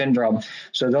myelodysplastic syndrome.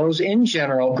 So those in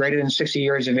general, greater than 60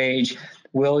 years of age,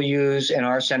 will use in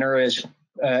our center, as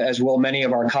will many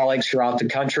of our colleagues throughout the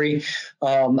country,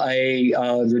 a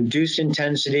reduced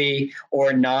intensity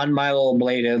or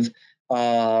non-myeloablative,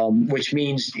 which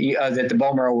means that the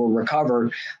bone marrow would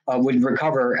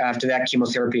recover after that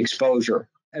chemotherapy exposure.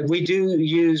 We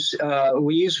use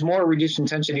more reduced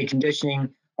intensity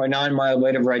conditioning or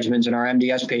non-myeloablative regimens in our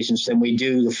MDS patients than we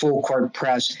do the full court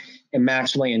press and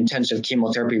maximally intensive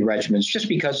chemotherapy regimens, just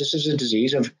because this is a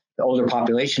disease of the older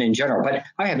population in general. But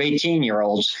I have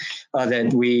 18-year-olds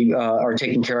that we are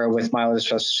taking care of with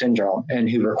myelodysplastic syndrome and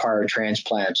who require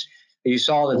transplants. You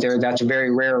saw that that's very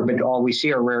rare, but all we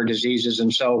see are rare diseases.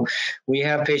 And so we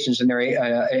have patients in their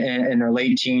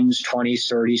late teens,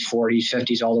 20s, 30s, 40s,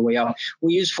 50s, all the way up.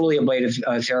 We use fully ablative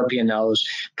therapy in those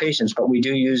patients, but we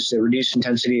do use the reduced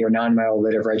intensity or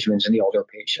non-myeloablative regimens in the older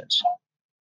patients.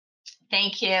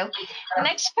 Thank you. The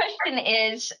next question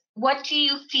is, what do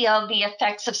you feel the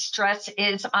effects of stress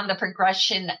is on the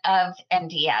progression of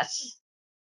MDS?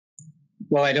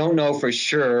 Well, I don't know for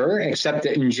sure, except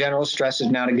that in general, stress is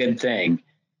not a good thing.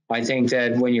 I think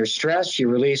that when you're stressed, you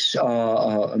release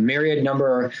a myriad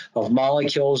number of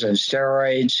molecules and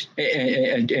steroids,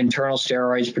 internal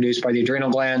steroids produced by the adrenal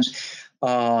glands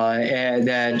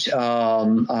that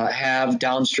have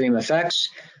downstream effects.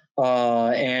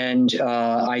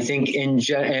 I think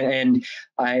and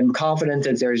I'm confident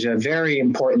that there's a very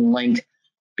important link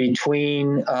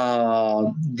between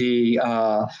the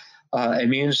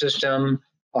immune system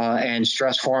and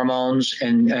stress hormones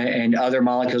and other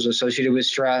molecules associated with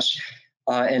stress.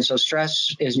 And so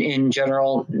stress is in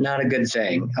general not a good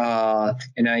thing.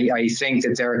 And I think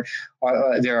that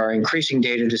there are increasing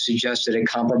data to suggest that it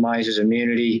compromises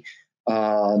immunity.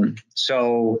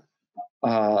 So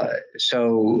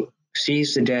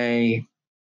seize the day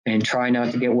and try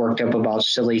not to get worked up about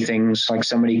silly things like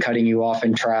somebody cutting you off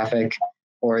in traffic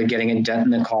or getting a dent in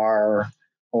the car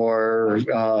or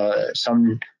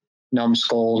some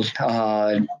numbskull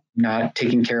not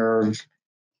taking care of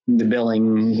the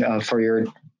billing for your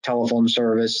telephone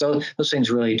service. So those things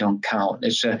really don't count.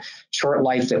 It's a short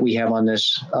life that we have on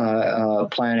this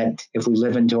planet if we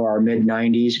live into our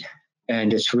mid-90s.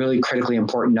 And it's really critically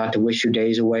important not to wish your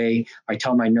days away. I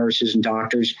tell my nurses and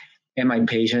doctors and my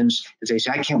patients, if they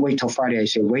say, I can't wait till Friday, I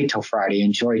say, wait till Friday,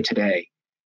 enjoy today.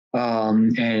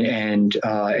 And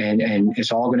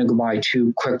it's all going to go by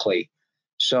too quickly.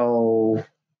 So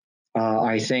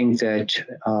I think that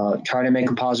try to make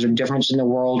a positive difference in the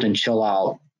world and chill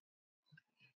out.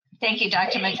 Thank you,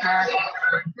 Dr. McGuirk.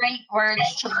 Great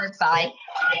words to live by.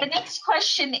 The next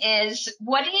question is,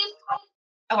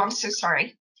 I'm so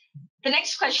sorry. The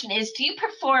next question is, do you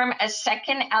perform a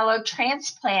second allo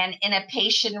transplant in a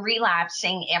patient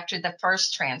relapsing after the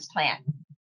first transplant?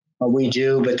 We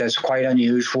do, but that's quite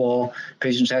unusual.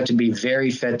 Patients have to be very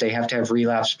fit. They have to have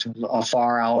relapsed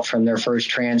far out from their first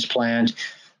transplant.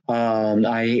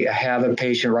 I have a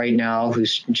patient right now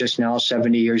who's just now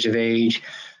 70 years of age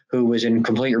who was in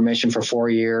complete remission for 4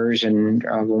 years and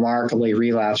remarkably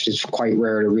relapsed. It's quite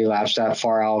rare to relapse that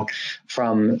far out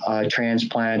from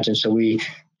transplant. And so we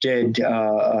did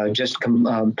just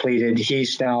completed.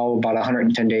 He's now about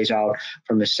 110 days out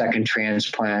from the second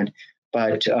transplant.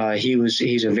 But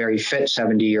he's a very fit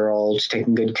 70-year-old,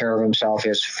 taking good care of himself. He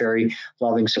has a very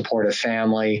loving, supportive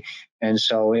family. And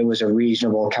so it was a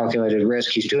reasonable, calculated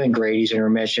risk. He's doing great. He's in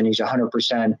remission. He's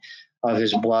 100% of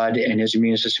his blood and his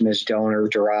immune system is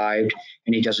donor-derived,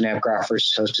 and he doesn't have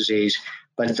graft-versus-host disease.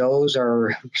 But those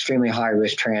are extremely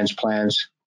high-risk transplants.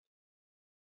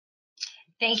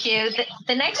 Thank you.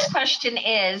 The next question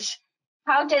is,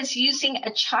 how does using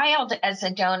a child as a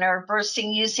donor versus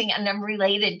using an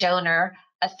unrelated donor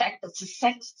affect the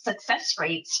success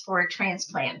rates for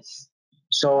transplants?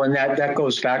 So, and that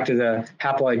goes back to the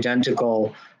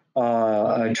haploidentical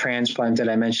transplant that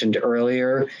I mentioned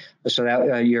earlier. So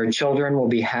that your children will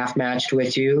be half matched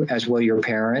with you, as will your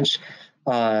parents.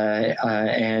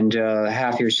 and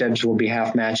half your SIBs will be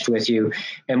half matched with you.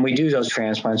 And we do those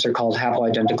transplants. They're called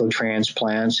haploidentical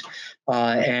transplants.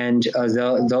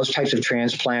 Those types of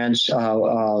transplants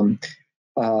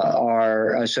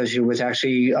are associated with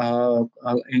actually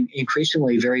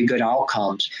increasingly very good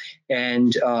outcomes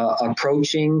and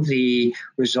approaching the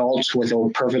results with a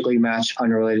perfectly matched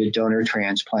unrelated donor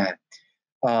transplant.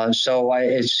 So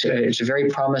it's a very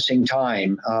promising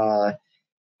time.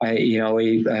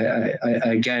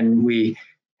 Again, we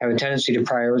have a tendency to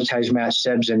prioritize matched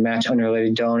SIBs and match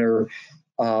unrelated donor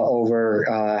over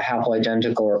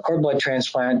haploidentical or cord blood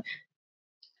transplant.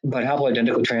 But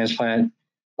haploidentical transplant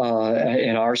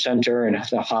in our center and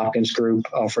the Hopkins group,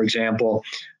 for example,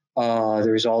 the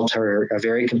results are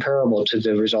very comparable to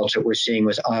the results that we're seeing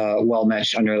with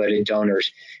well-matched unrelated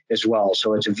donors as well.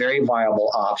 So it's a very viable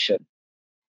option.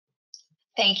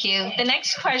 Thank you. The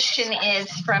next question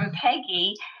is from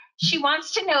Peggy. She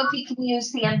wants to know if you can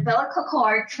use the umbilical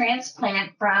cord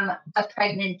transplant from a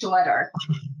pregnant daughter.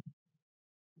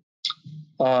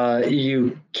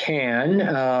 You can.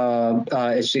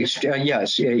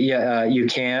 Yes, you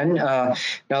can.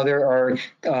 Now there are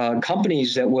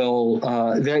companies that will.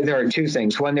 There are two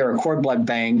things. One, there are cord blood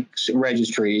banks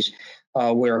registries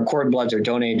where cord bloods are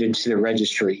donated to the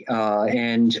registry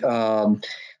and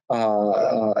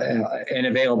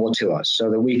available to us,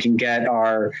 so that we can get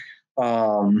our.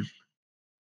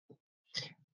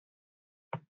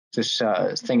 This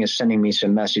thing is sending me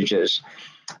some messages.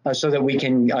 So that we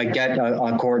can get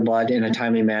a cord blood in a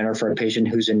timely manner for a patient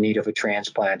who's in need of a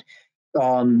transplant.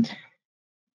 Now,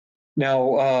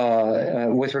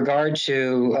 with regard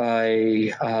to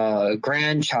a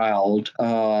grandchild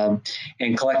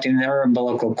and collecting their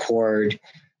umbilical cord,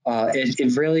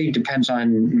 it really depends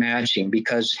on matching,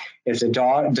 because if the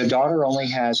daughter only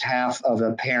has half of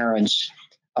a parent's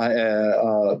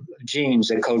genes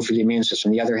that code for the immune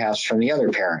system, the other half's from the other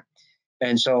parent.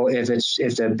 And so if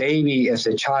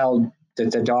the child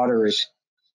that the daughter is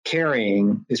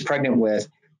pregnant with,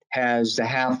 has the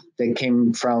half that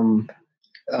came from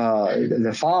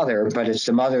the father, but it's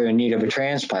the mother in need of a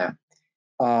transplant,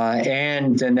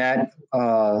 and then that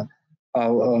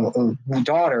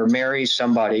daughter marries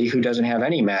somebody who doesn't have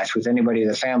any match with anybody in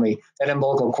the family, that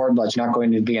umbilical cord blood is not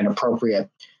going to be an appropriate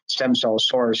stem cell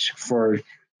source for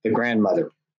the grandmother.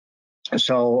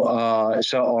 So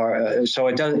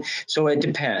it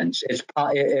depends.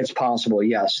 It's possible,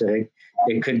 yes, it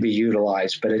could be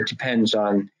utilized, but it depends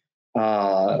on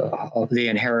the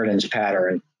inheritance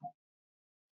pattern.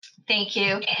 Thank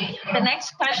you. The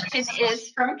next question is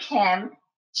from Kim.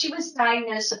 She was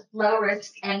diagnosed with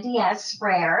low-risk MDS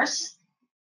rares,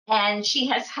 and she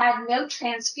has had no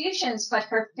transfusions, but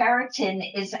her ferritin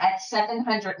is at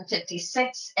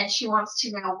 756, and she wants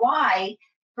to know why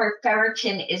her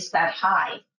ferritin is that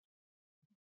high.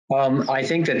 I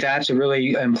think that's a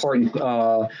really important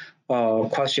question,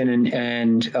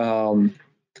 and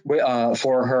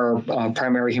for her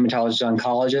primary hematologist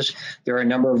oncologist, there are a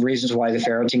number of reasons why the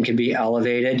ferritin can be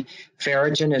elevated.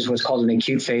 Ferritin is what's called an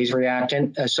acute phase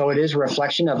reactant, so it is a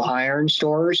reflection of iron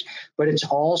stores, but it's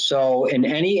also in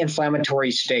any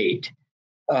inflammatory state.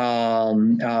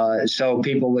 So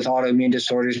people with autoimmune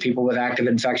disorders, people with active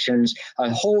infections, a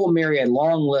whole myriad,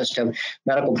 long list of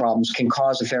medical problems can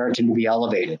cause the ferritin to be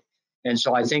elevated. And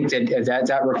so I think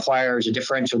that requires a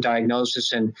differential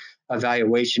diagnosis and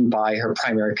evaluation by her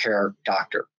primary care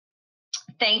doctor.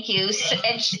 Thank you.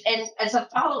 And as a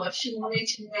follow-up, she wanted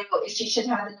to know if she should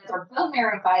have another bone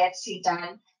marrow biopsy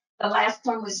done. The last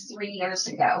one was 3 years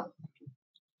ago.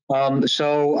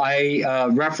 So I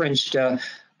referenced to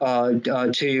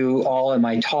you all in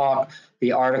my talk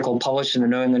the article published in the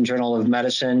New England Journal of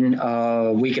Medicine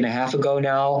a week and a half ago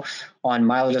now on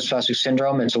myelodysplastic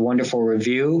syndrome. It's a wonderful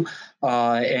review, there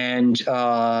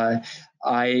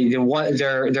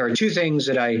are two things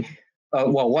that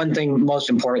one thing most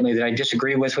importantly that I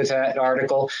disagree with that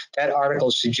article. That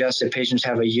article suggests that patients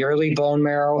have a yearly bone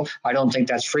marrow. I don't think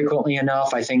that's frequently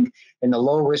enough. I think in the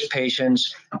low-risk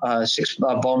patients,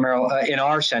 bone marrow in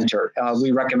our center, we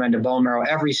recommend a bone marrow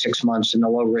every 6 months in the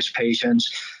low-risk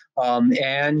patients,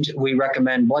 and we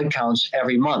recommend blood counts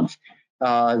every month.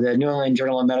 The New England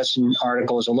Journal of Medicine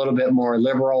article is a little bit more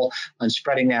liberal on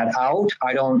spreading that out.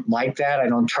 I don't like that. I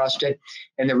don't trust it.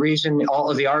 And the reason, all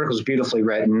of the article is beautifully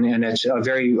written and it's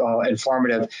very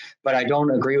informative, but I don't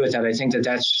agree with that. I think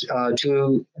that's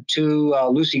too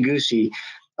loosey-goosey.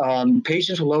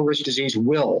 Patients with low-risk disease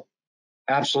will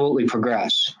absolutely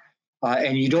progress.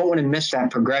 And you don't want to miss that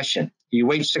progression. You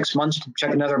wait 6 months to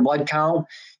check another blood count,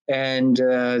 and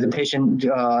the patient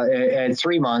at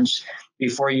 3 months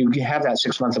before you have that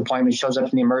 6-month appointment, shows up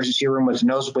in the emergency room with a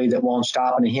nosebleed that won't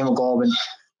stop and a hemoglobin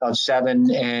of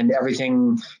 7, and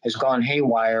everything has gone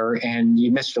haywire and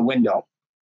you missed the window.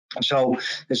 So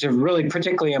this is really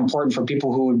particularly important for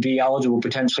people who would be eligible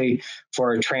potentially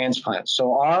for a transplant.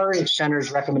 So our center's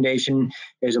recommendation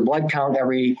is a blood count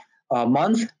every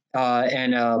month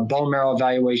and a bone marrow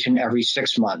evaluation every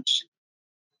 6 months.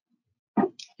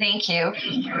 Thank you.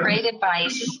 Great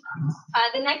advice.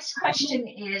 The next question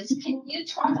is, can you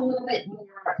talk a little bit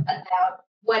more about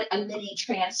what a mini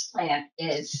transplant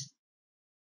is?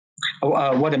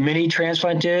 What a mini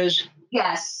transplant is?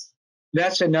 Yes.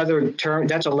 That's another term,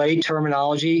 that's a lay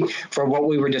terminology for what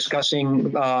we were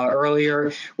discussing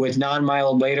earlier with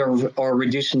non-myeloablative or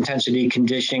reduced intensity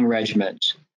conditioning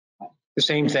regimens. The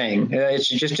same thing. It's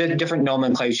just a different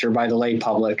nomenclature by the lay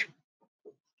public.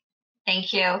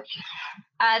 Thank you.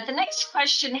 The next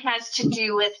question has to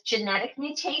do with genetic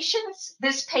mutations.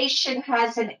 This patient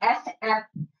has an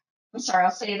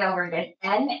I'll say it over again,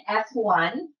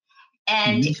 NF1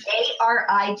 and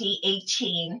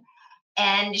ARID18.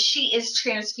 And she is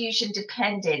transfusion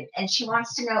dependent, and she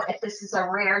wants to know if this is a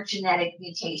rare genetic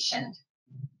mutation.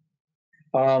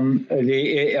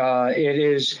 It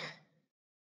is.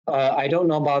 I don't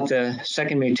know about the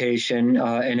second mutation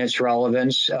and its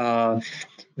relevance.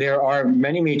 There are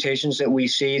many mutations that we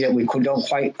see that we don't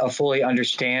quite fully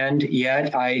understand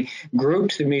yet. I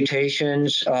grouped the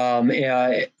mutations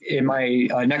in my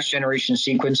next generation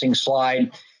sequencing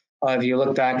slide. If you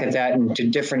look back at that into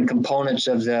different components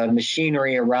of the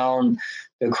machinery around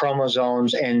the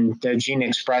chromosomes and the gene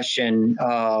expression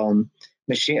that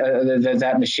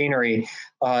machinery,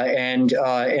 and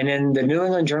in the New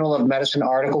England Journal of Medicine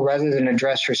article, rather than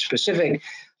address her specific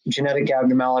genetic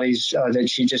abnormalities that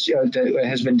she just that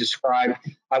has been described,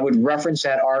 I would reference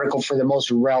that article for the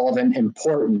most relevant,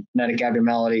 important genetic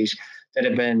abnormalities that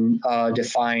have been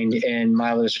defined in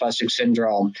myelodysplastic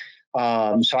syndrome.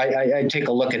 So I take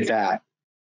a look at that.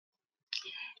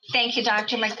 Thank you,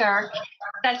 Dr. McGuirk.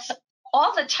 That's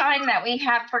all the time that we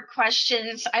have for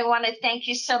questions. I want to thank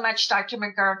you so much, Dr.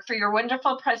 McGuirk, for your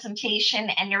wonderful presentation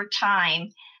and your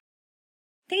time.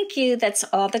 Thank you. That's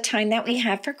all the time that we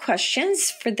have for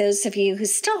questions. For those of you who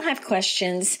still have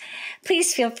questions,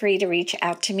 please feel free to reach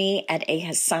out to me at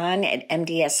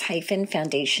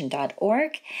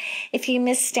ahassan@mds-foundation.org. If you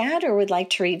missed out or would like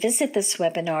to revisit this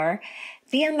webinar,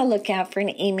 be on the lookout for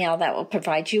an email that will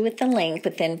provide you with the link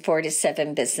within 4 to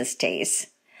 7 business days.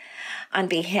 On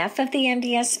behalf of the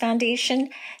MDS Foundation,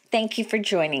 thank you for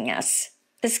joining us.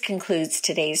 This concludes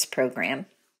today's program.